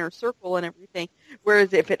in her inner circle and everything.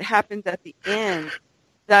 Whereas if it happens at the end,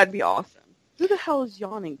 that'd be awesome. Who the hell is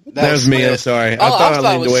yawning? That was me. I'm sorry. I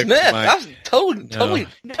thought it was Smith. I was totally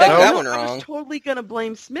that one wrong. I was totally going to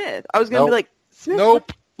blame Smith. I was going to be like, Smith.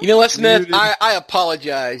 Nope. You know what, Smith? I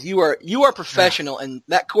apologize. You are professional, and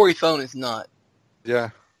that Corey phone is not. Yeah,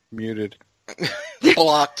 muted.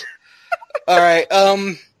 Blocked. All right.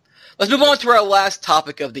 Let's move on to our last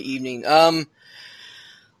topic of the evening.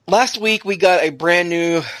 Last week we got a brand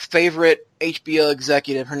new favorite HBO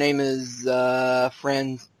executive. Her name is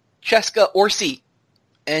Francesca Orsi,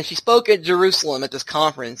 and she spoke at Jerusalem at this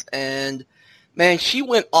conference, and man, she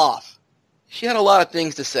went off. She had a lot of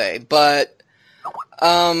things to say, but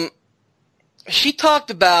she talked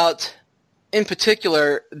about, in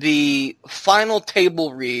particular, the final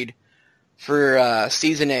table read for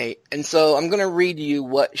Season 8, and so I'm going to read you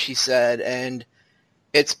what she said, and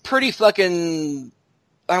it's pretty fucking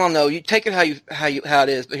I don't know, you take it how it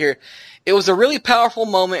is, but here, it was a really powerful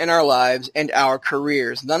moment in our lives and our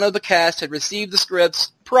careers. None of the cast had received the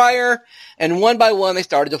scripts prior, and one by one they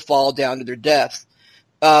started to fall down to their deaths.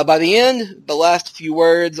 By the end, the last few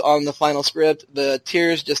words on the final script, the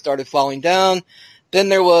tears just started falling down. Then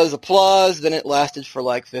there was applause. Then it lasted for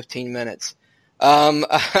like 15 minutes.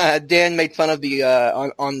 Dan made fun of the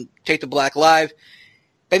on Take the Black Live.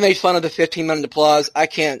 They made fun of the 15-minute applause.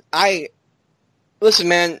 Listen,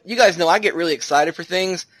 man. You guys know I get really excited for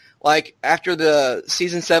things. Like after the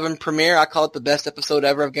season 7 premiere, I call it the best episode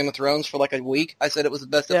ever of Game of Thrones for like a week. I said it was the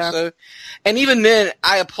best episode. And even then,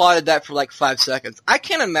 I applauded that for like 5 seconds. I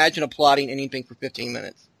can't imagine applauding anything for 15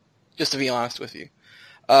 minutes, just to be honest with you.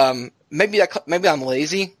 Maybe I'm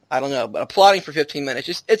lazy. I don't know. But applauding for 15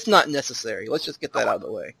 minutes, it's not necessary. Let's just get that out of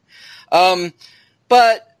the way.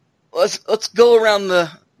 But let's go around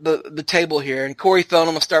the table here. And Corey Thone, I'm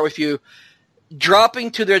going to start with you.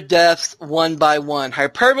 Dropping to their deaths one by one.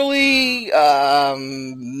 Hyperbole,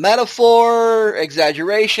 metaphor,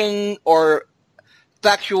 exaggeration, or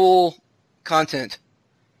factual content?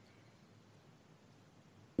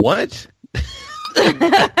 What?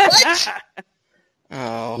 What?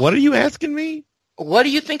 Oh. What are you asking me? What do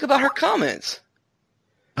you think about her comments?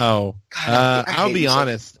 Oh, God, I'll be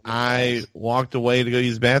honest. I walked away to go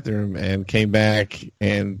use the bathroom and came back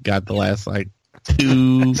and got the last, like,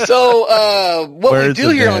 2 So, what we words do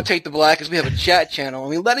of here that. on Take the Black is we have a chat channel, and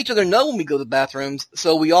we let each other know when we go to the bathrooms,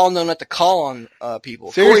 so we all know not to call on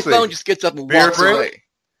people. Seriously. Corey Phone just gets up and Beer walks break? away.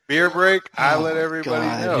 Beer break, I Oh, let everybody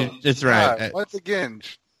God. know. It's right. God, once again,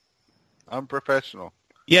 I'm professional.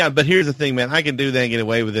 Yeah, but here's the thing, man. I can do that and get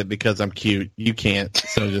away with it because I'm cute. You can't,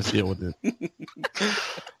 so just deal with it.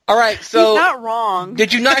 All right, He's so not wrong.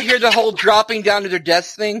 did you not hear the whole dropping down to their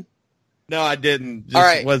deaths thing? No, I didn't. Just All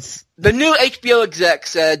right. What's The new HBO exec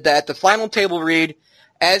said that the final table read,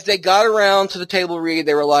 as they got around to the table read,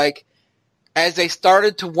 they were like, as they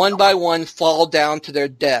started to one by one fall down to their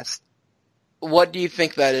deaths. What do you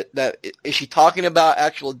think that is she talking about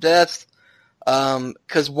actual deaths?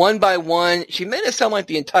 Because one by one, she made it sound like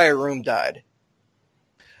the entire room died.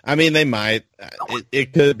 I mean, they might.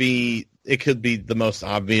 It could be the most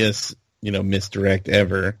obvious, misdirect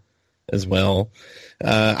ever as well.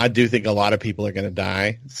 I do think a lot of people are going to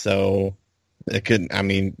die, so it could. I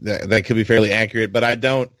mean, that could be fairly accurate, but I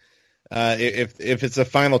don't. If it's a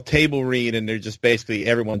final table read and they're just basically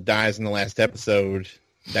everyone dies in the last episode,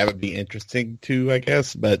 that would be interesting too, I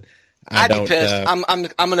guess. But I'd be pissed. I'm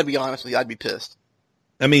going to be honest with you. I'd be pissed.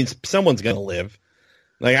 I mean, someone's going to live.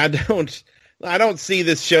 Like I don't see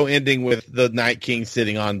this show ending with the Night King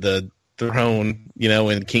sitting on the throne,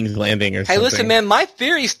 in King's Landing or something. Hey, listen, man, my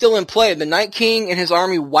theory's still in play. The Night King and his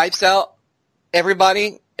army wipes out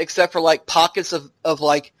everybody except for, like, pockets of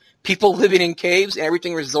like, people living in caves, and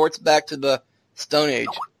everything resorts back to the Stone Age.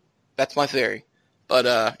 That's my theory. But,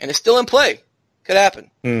 and it's still in play. Could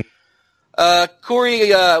happen. Corey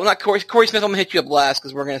Smith, I'm going to hit you up last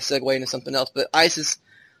because we're going to segue into something else. But Isis,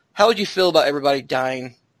 how would you feel about everybody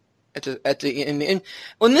dying at the end?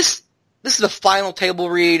 When this is the final table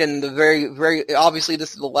read, and the very, very obviously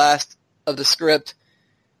this is the last of the script.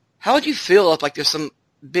 How would you feel if, like, there's some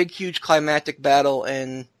big, huge climactic battle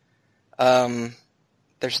and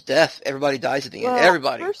there's death? Everybody dies at the end.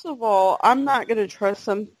 Everybody. First of all, I'm not going to trust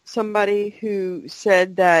somebody who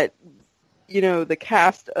said that, the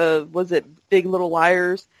cast of, was it Big Little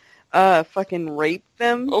Liars, fucking raped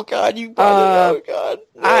them. Oh God, you brought it up. Oh God.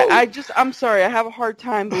 No. I'm sorry. I have a hard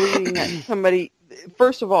time believing that somebody,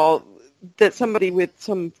 first of all, that somebody with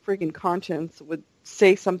some freaking conscience would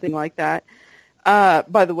say something like that.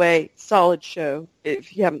 By the way, solid show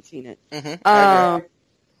if you haven't seen it. Mm-hmm.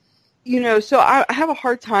 So I have a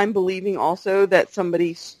hard time believing also that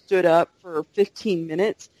somebody stood up for 15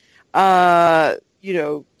 minutes,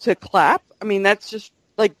 to clap. I mean, that's just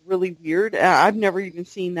like really weird. I've never even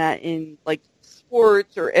seen that in like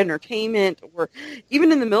sports or entertainment or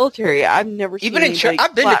even in the military. I've never seen even in church.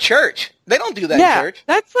 I've been to church. They don't do that in church.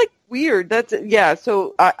 That's like weird.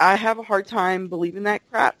 So I have a hard time believing that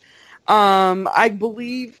crap. I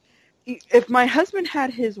believe if my husband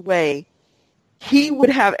had his way, he would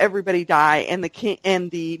have everybody die and the king and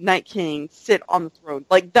the Night King sit on the throne.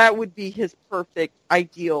 Like that would be his perfect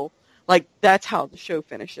ideal. Like that's how the show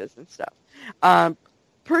finishes and stuff.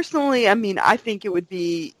 Personally, I mean, I think it would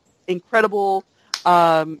be incredible.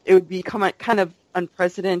 It would be kind of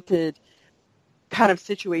unprecedented kind of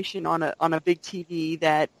situation on a big TV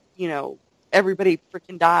that, everybody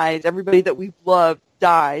freaking dies. Everybody that we've loved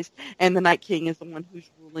dies. And the Night King is the one who's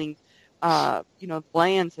ruling, the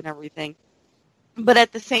lands and everything. But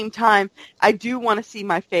at the same time, I do want to see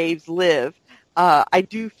my faves live. I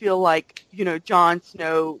do feel like, Jon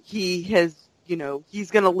Snow, he's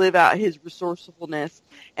going to live out his resourcefulness,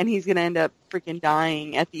 and he's going to end up freaking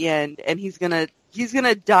dying at the end, and he's going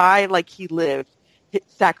to die like he lived,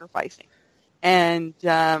 sacrificing. And he's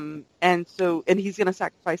going to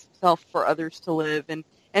sacrifice himself for others to live. And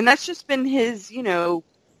that's just been his, the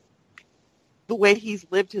way he's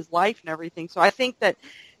lived his life and everything. So I think that,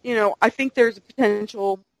 I think there's a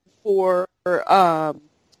potential for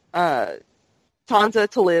Sansa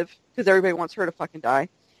to live, because everybody wants her to fucking die.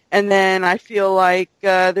 And then I feel like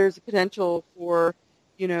there's a potential for,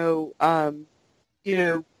 Dany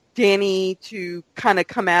to kind of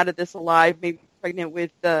come out of this alive, maybe pregnant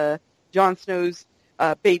with Jon Snow's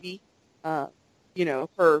baby. Her,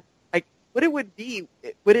 like, what it would be?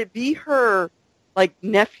 Would it be her, like,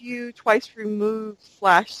 nephew twice removed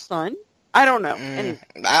 / son? I don't know. Anyway,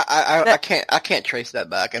 I can't trace that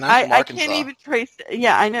back, and I'm from Arkansas. I can't even trace it.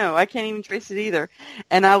 Yeah, I know. I can't even trace it either,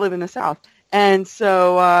 and I live in the South. And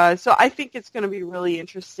so I think it's going to be really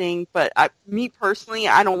interesting. But me personally,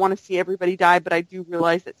 I don't want to see everybody die, but I do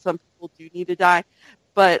realize that some people do need to die.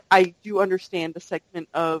 But I do understand the segment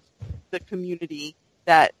of the community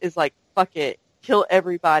that is like, fuck it, kill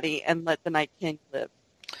everybody and let the Night King live.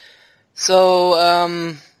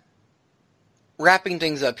 So, wrapping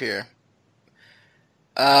things up here.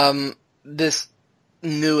 This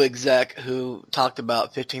new exec who talked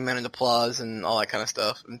about 15-minute applause and all that kind of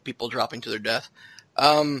stuff and people dropping to their death,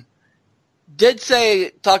 talked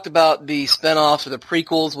about the spinoffs or the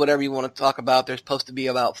prequels, whatever you want to talk about. There's supposed to be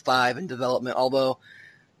about 5 in development, although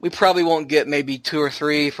we probably won't get maybe 2 or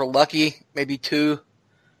 3 if we're lucky, maybe 2.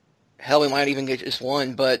 Hell, we might even get just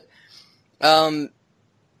 1, but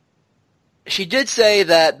she did say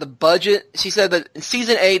that the budget, she said that in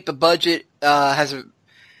Season 8, the budget has a,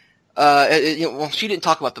 she didn't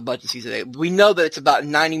talk about the budget in Season 8. We know that it's about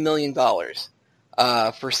 $90 million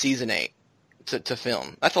for Season 8 to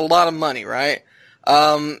film. That's a lot of money, right?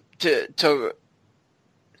 As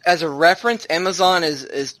a reference, Amazon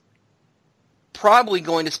is probably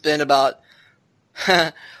going to spend about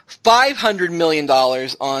 $500 million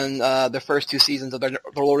on the first 2 seasons of the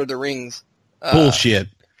Lord of the Rings. Bullshit.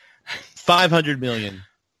 $500 million.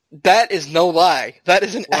 That is no lie. That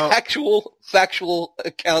is an actual factual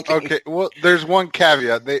accounting. Okay, well, there's one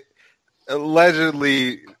caveat. They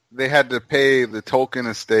had to pay the Tolkien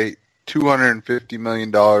estate $250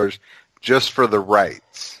 million just for the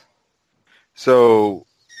rights. So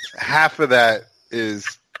half of that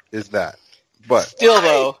is that. But still,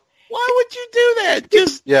 though, why would you do that?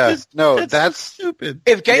 That's so stupid.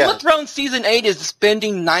 If Game of Thrones Season 8 is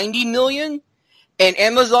spending $90 million, and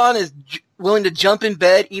Amazon is willing to jump in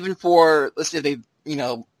bed even for, let's say they,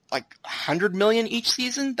 like $100 million each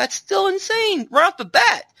season, that's still insane right off the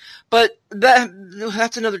bat. But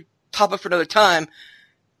that's another topic for another time.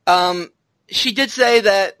 She did say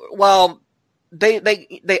that while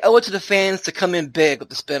they owe it to the fans to come in big with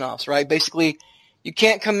the spinoffs, right? Basically, you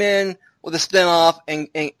can't come in with a spinoff and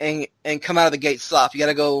come out of the gate soft. You got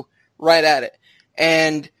to go right at it.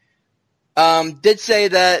 And did say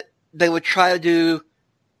that they would try to do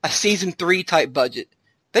a Season 3 type budget.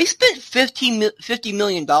 They spent $50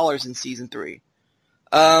 million in Season 3.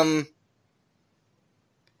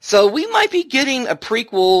 So we might be getting a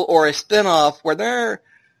prequel or a spinoff where they're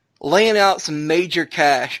laying out some major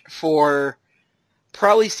cash for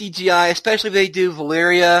probably CGI, especially if they do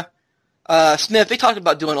Valyria. Smith, they talked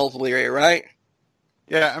about doing old Valyria, right?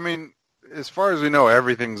 Yeah, I mean, as far as we know,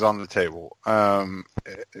 everything's on the table.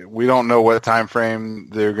 We don't know what time frame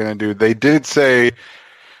they're going to do. They did say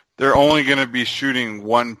they're only going to be shooting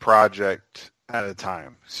one project at a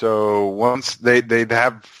time. So once they'd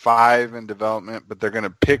have 5 in development, but they're going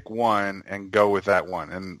to pick one and go with that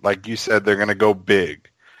one. And like you said, they're going to go big.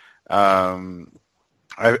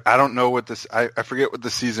 I don't know what this. I forget what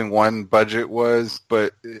the Season 1 budget was,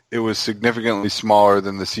 but it was significantly smaller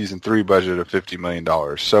than the Season 3 budget of $50 million.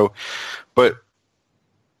 So, but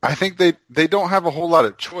I think they don't have a whole lot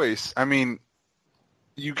of choice. I mean,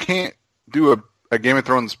 you can't do a Game of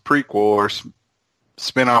Thrones prequel or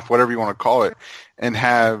spin-off, whatever you want to call it, and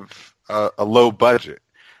have a low budget.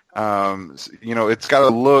 It's got to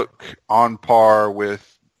look on par with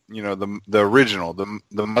the original,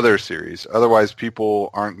 the Mother series. Otherwise, people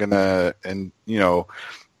aren't gonna, and they're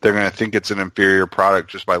gonna think it's an inferior product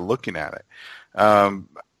just by looking at it. And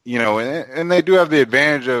they do have the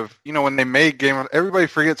advantage of, when they made everybody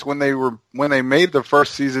forgets when they made the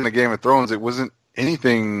first season of Game of Thrones, it wasn't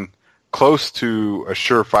anything close to a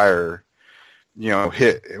surefire,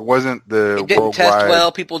 hit. It wasn't the it didn't worldwide test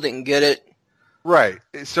well. People didn't get it. Right.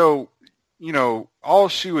 So, all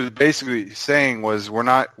she was basically saying was we're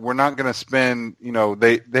not going to spend,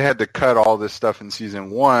 they had to cut all this stuff in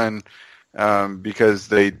season 1 because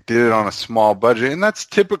they did it on a small budget, and that's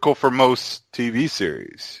typical for most TV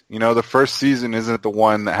series. The first season isn't the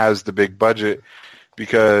one that has the big budget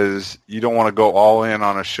because you don't want to go all in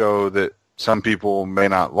on a show that some people may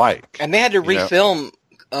not like. And they had to refilm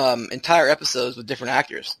entire episodes with different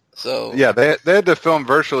actors. So yeah, they had to refilm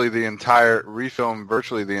virtually the entire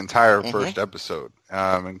first episode,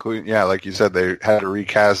 including like you said, they had to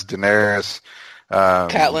recast Daenerys,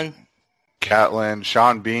 Catelyn.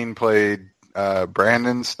 Sean Bean played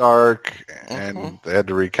Brandon Stark, and they had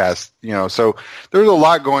to recast. So there was a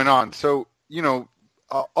lot going on. So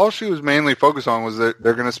all she was mainly focused on was that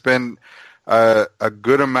they're going to spend a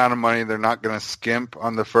good amount of money. They're not going to skimp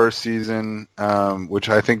on the first season, which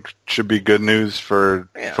I think should be good news for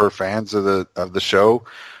fans of the show.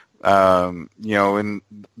 And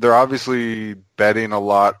they're obviously betting a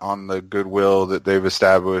lot on the goodwill that they've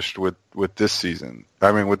established with this season.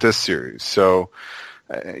 I mean, with this series. So,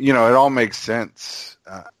 it all makes sense,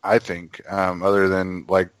 I think, other than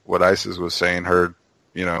like what Isis was saying, her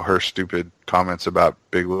stupid comments about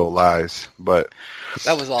Big Little Lies. But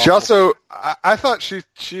that was awful. She also, I thought she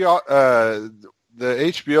the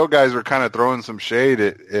HBO guys were kind of throwing some shade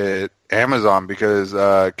at Amazon because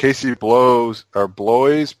Casey Blows, I don't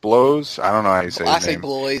know how you say his name. I say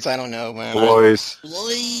Bloys, I don't know, man. Bloys.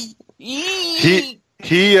 Bloys.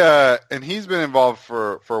 He and he's been involved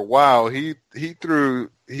for a while. He said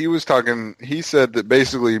that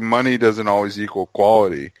basically money doesn't always equal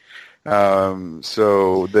quality.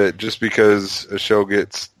 So that just because a show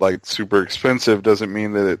gets like super expensive doesn't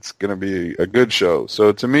mean that it's going to be a good show.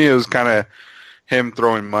 So to me, it was kind of him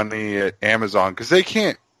throwing money at Amazon because they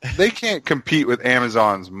can't compete with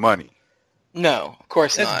Amazon's money. No, of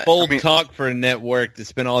course That's not. bold talk for a network to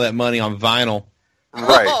spend all that money on vinyl.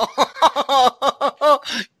 Right.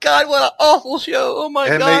 God, what an awful show! Oh my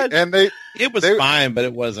God! It was fine, but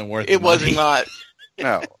it wasn't worth it. It was not.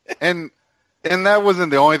 No, and that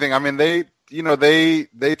wasn't the only thing. I mean, they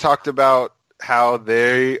talked about how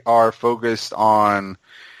they are focused on,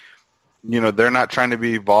 they're not trying to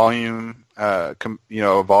be volume, a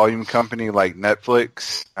volume company like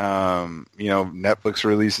Netflix. Netflix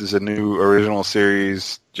releases a new original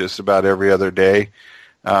series just about every other day.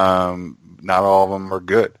 Not all of them are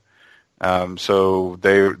good. So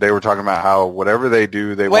they were talking about how whatever they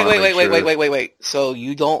do, they want to make sure. Wait. So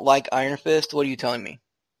you don't like Iron Fist? What are you telling me?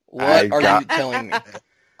 What are you telling me?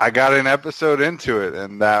 I got an episode into it,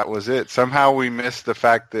 and that was it. Somehow we missed the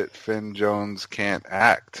fact that Finn Jones can't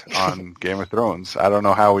act on Game of Thrones. I don't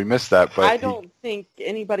know how we missed that, but I don't think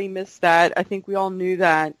anybody missed that. I think we all knew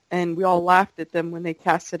that, and we all laughed at them when they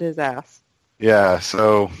casted his ass. Yeah,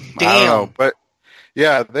 so Damn. I don't know, but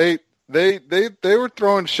yeah, they were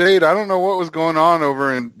throwing shade. I don't know what was going on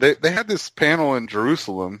over in. They had this panel in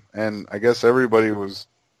Jerusalem, and I guess everybody was,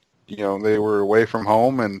 they were away from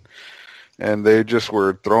home, and they just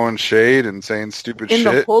were throwing shade and saying stupid shit.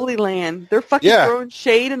 In the Holy Land. They're fucking throwing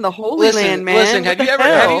shade in the Holy Land, man. Listen, have you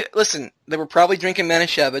ever... Listen, they were probably drinking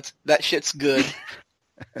Manischewitz. That shit's good.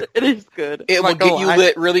 It is good. It will get you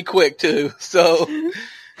lit really quick, too. So...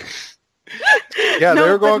 Yeah, they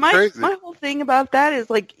were going crazy. My whole thing about that is,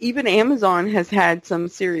 like, even Amazon has had some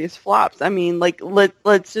serious flops. I mean, like,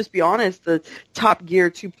 let's just be honest, the Top Gear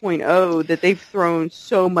 2.0 that they've thrown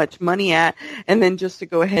so much money at, and then just to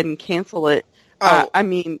go ahead and cancel it. I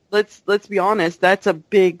mean, let's be honest, that's a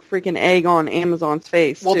big freaking egg on Amazon's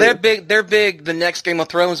face. Well, too. they're big. The next Game of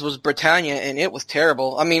Thrones was Britannia, and it was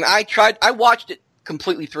terrible. I mean, I watched it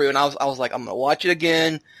completely through, and I was like, I'm going to watch it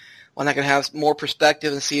again. When I can have more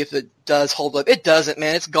perspective and see if it does hold up. It doesn't,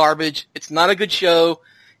 man. It's garbage. It's not a good show.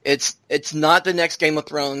 It's not the next Game of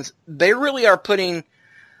Thrones. They really are putting,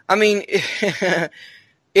 I mean, if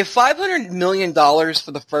 $500 million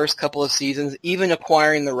for the first couple of seasons, even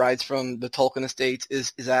acquiring the rights from the Tolkien estates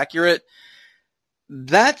is accurate,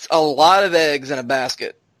 that's a lot of eggs in a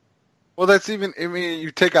basket. Well, that's even, I mean, you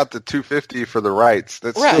take out the $250 for the rights.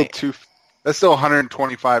 That's right. still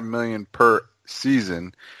 $125 million per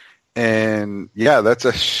season. And yeah, that's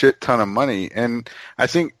a shit ton of money. And I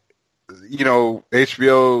think,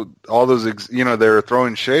 HBO, all those, they were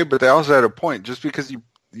throwing shade, but they also had a point. Just because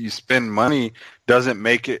you spend money doesn't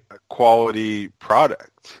make it a quality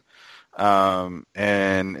product. And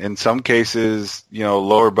in some cases,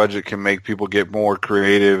 lower budget can make people get more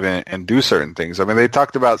creative and do certain things. I mean, they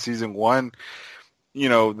talked about season 1,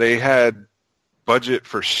 they had budget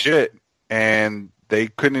for shit and they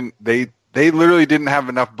literally didn't have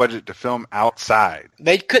enough budget to film outside.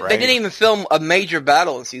 They didn't even film a major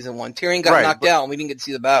battle in season 1. Tyrion got knocked out, and we didn't get to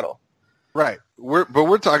see the battle. Right.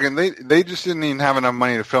 we're talking they just didn't even have enough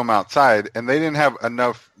money to film outside, and they didn't have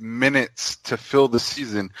enough minutes to fill the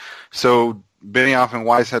season. So Benioff and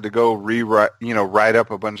Weiss had to go write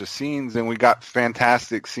up a bunch of scenes, and we got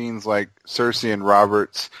fantastic scenes like Cersei and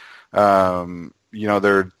Robert's,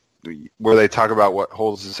 they're where they talk about what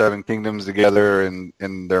holds the Seven Kingdoms together and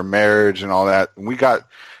their marriage and all that. And we got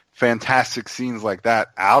fantastic scenes like that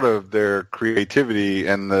out of their creativity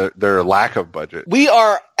and their lack of budget. We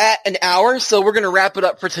are at an hour, so we're going to wrap it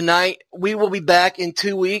up for tonight. We will be back in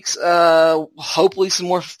 2 weeks. Hopefully some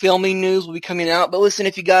more filming news will be coming out. But listen,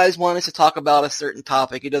 if you guys want us to talk about a certain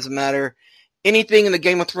topic, it doesn't matter. Anything in the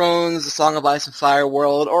Game of Thrones, the Song of Ice and Fire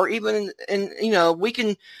world, or even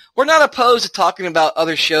we're not opposed to talking about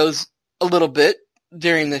other shows a little bit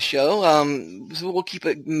during this show. So we'll keep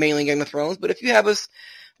it mainly Game of Thrones. But if you have us,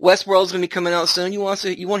 Westworld's going to be coming out soon. You want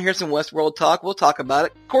to hear some Westworld talk? We'll talk about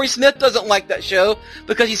it. Corey Smith doesn't like that show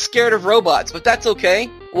because he's scared of robots, but that's okay.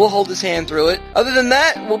 We'll hold his hand through it. Other than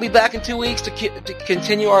that, we'll be back in 2 weeks to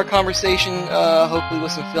continue our conversation, hopefully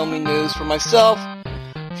with some filming news for myself,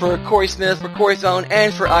 for Corey Smith, for Corey Phone,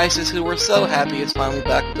 and for Isis, who we're so happy is finally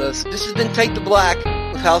back with us. This has been Take the Black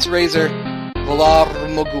with House Razor, Valar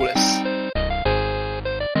Morghulis.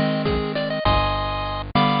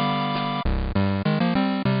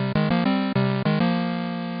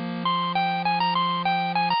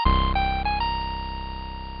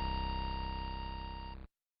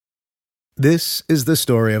 This is the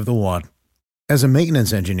story of the one. As a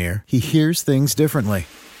maintenance engineer, he hears things differently.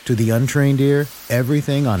 To the untrained ear,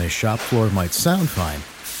 everything on his shop floor might sound fine,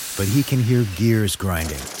 but he can hear gears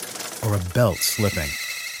grinding or a belt slipping.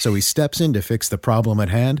 So he steps in to fix the problem at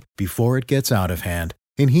hand before it gets out of hand.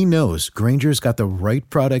 And he knows Grainger's got the right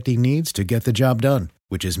product he needs to get the job done,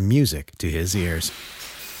 which is music to his ears.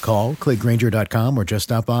 Call, click Grainger.com, or just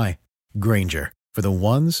stop by. Grainger, for the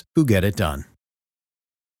ones who get it done.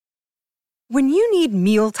 When you need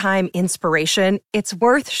mealtime inspiration, it's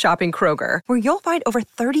worth shopping Kroger, where you'll find over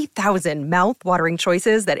 30,000 mouth-watering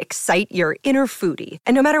choices that excite your inner foodie.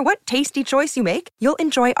 And no matter what tasty choice you make, you'll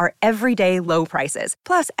enjoy our everyday low prices,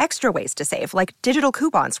 plus extra ways to save, like digital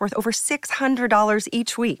coupons worth over $600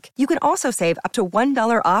 each week. You can also save up to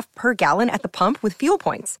 $1 off per gallon at the pump with fuel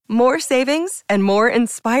points. More savings and more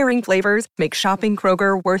inspiring flavors make shopping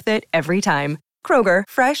Kroger worth it every time. Kroger,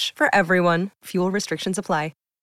 fresh for everyone. Fuel restrictions apply.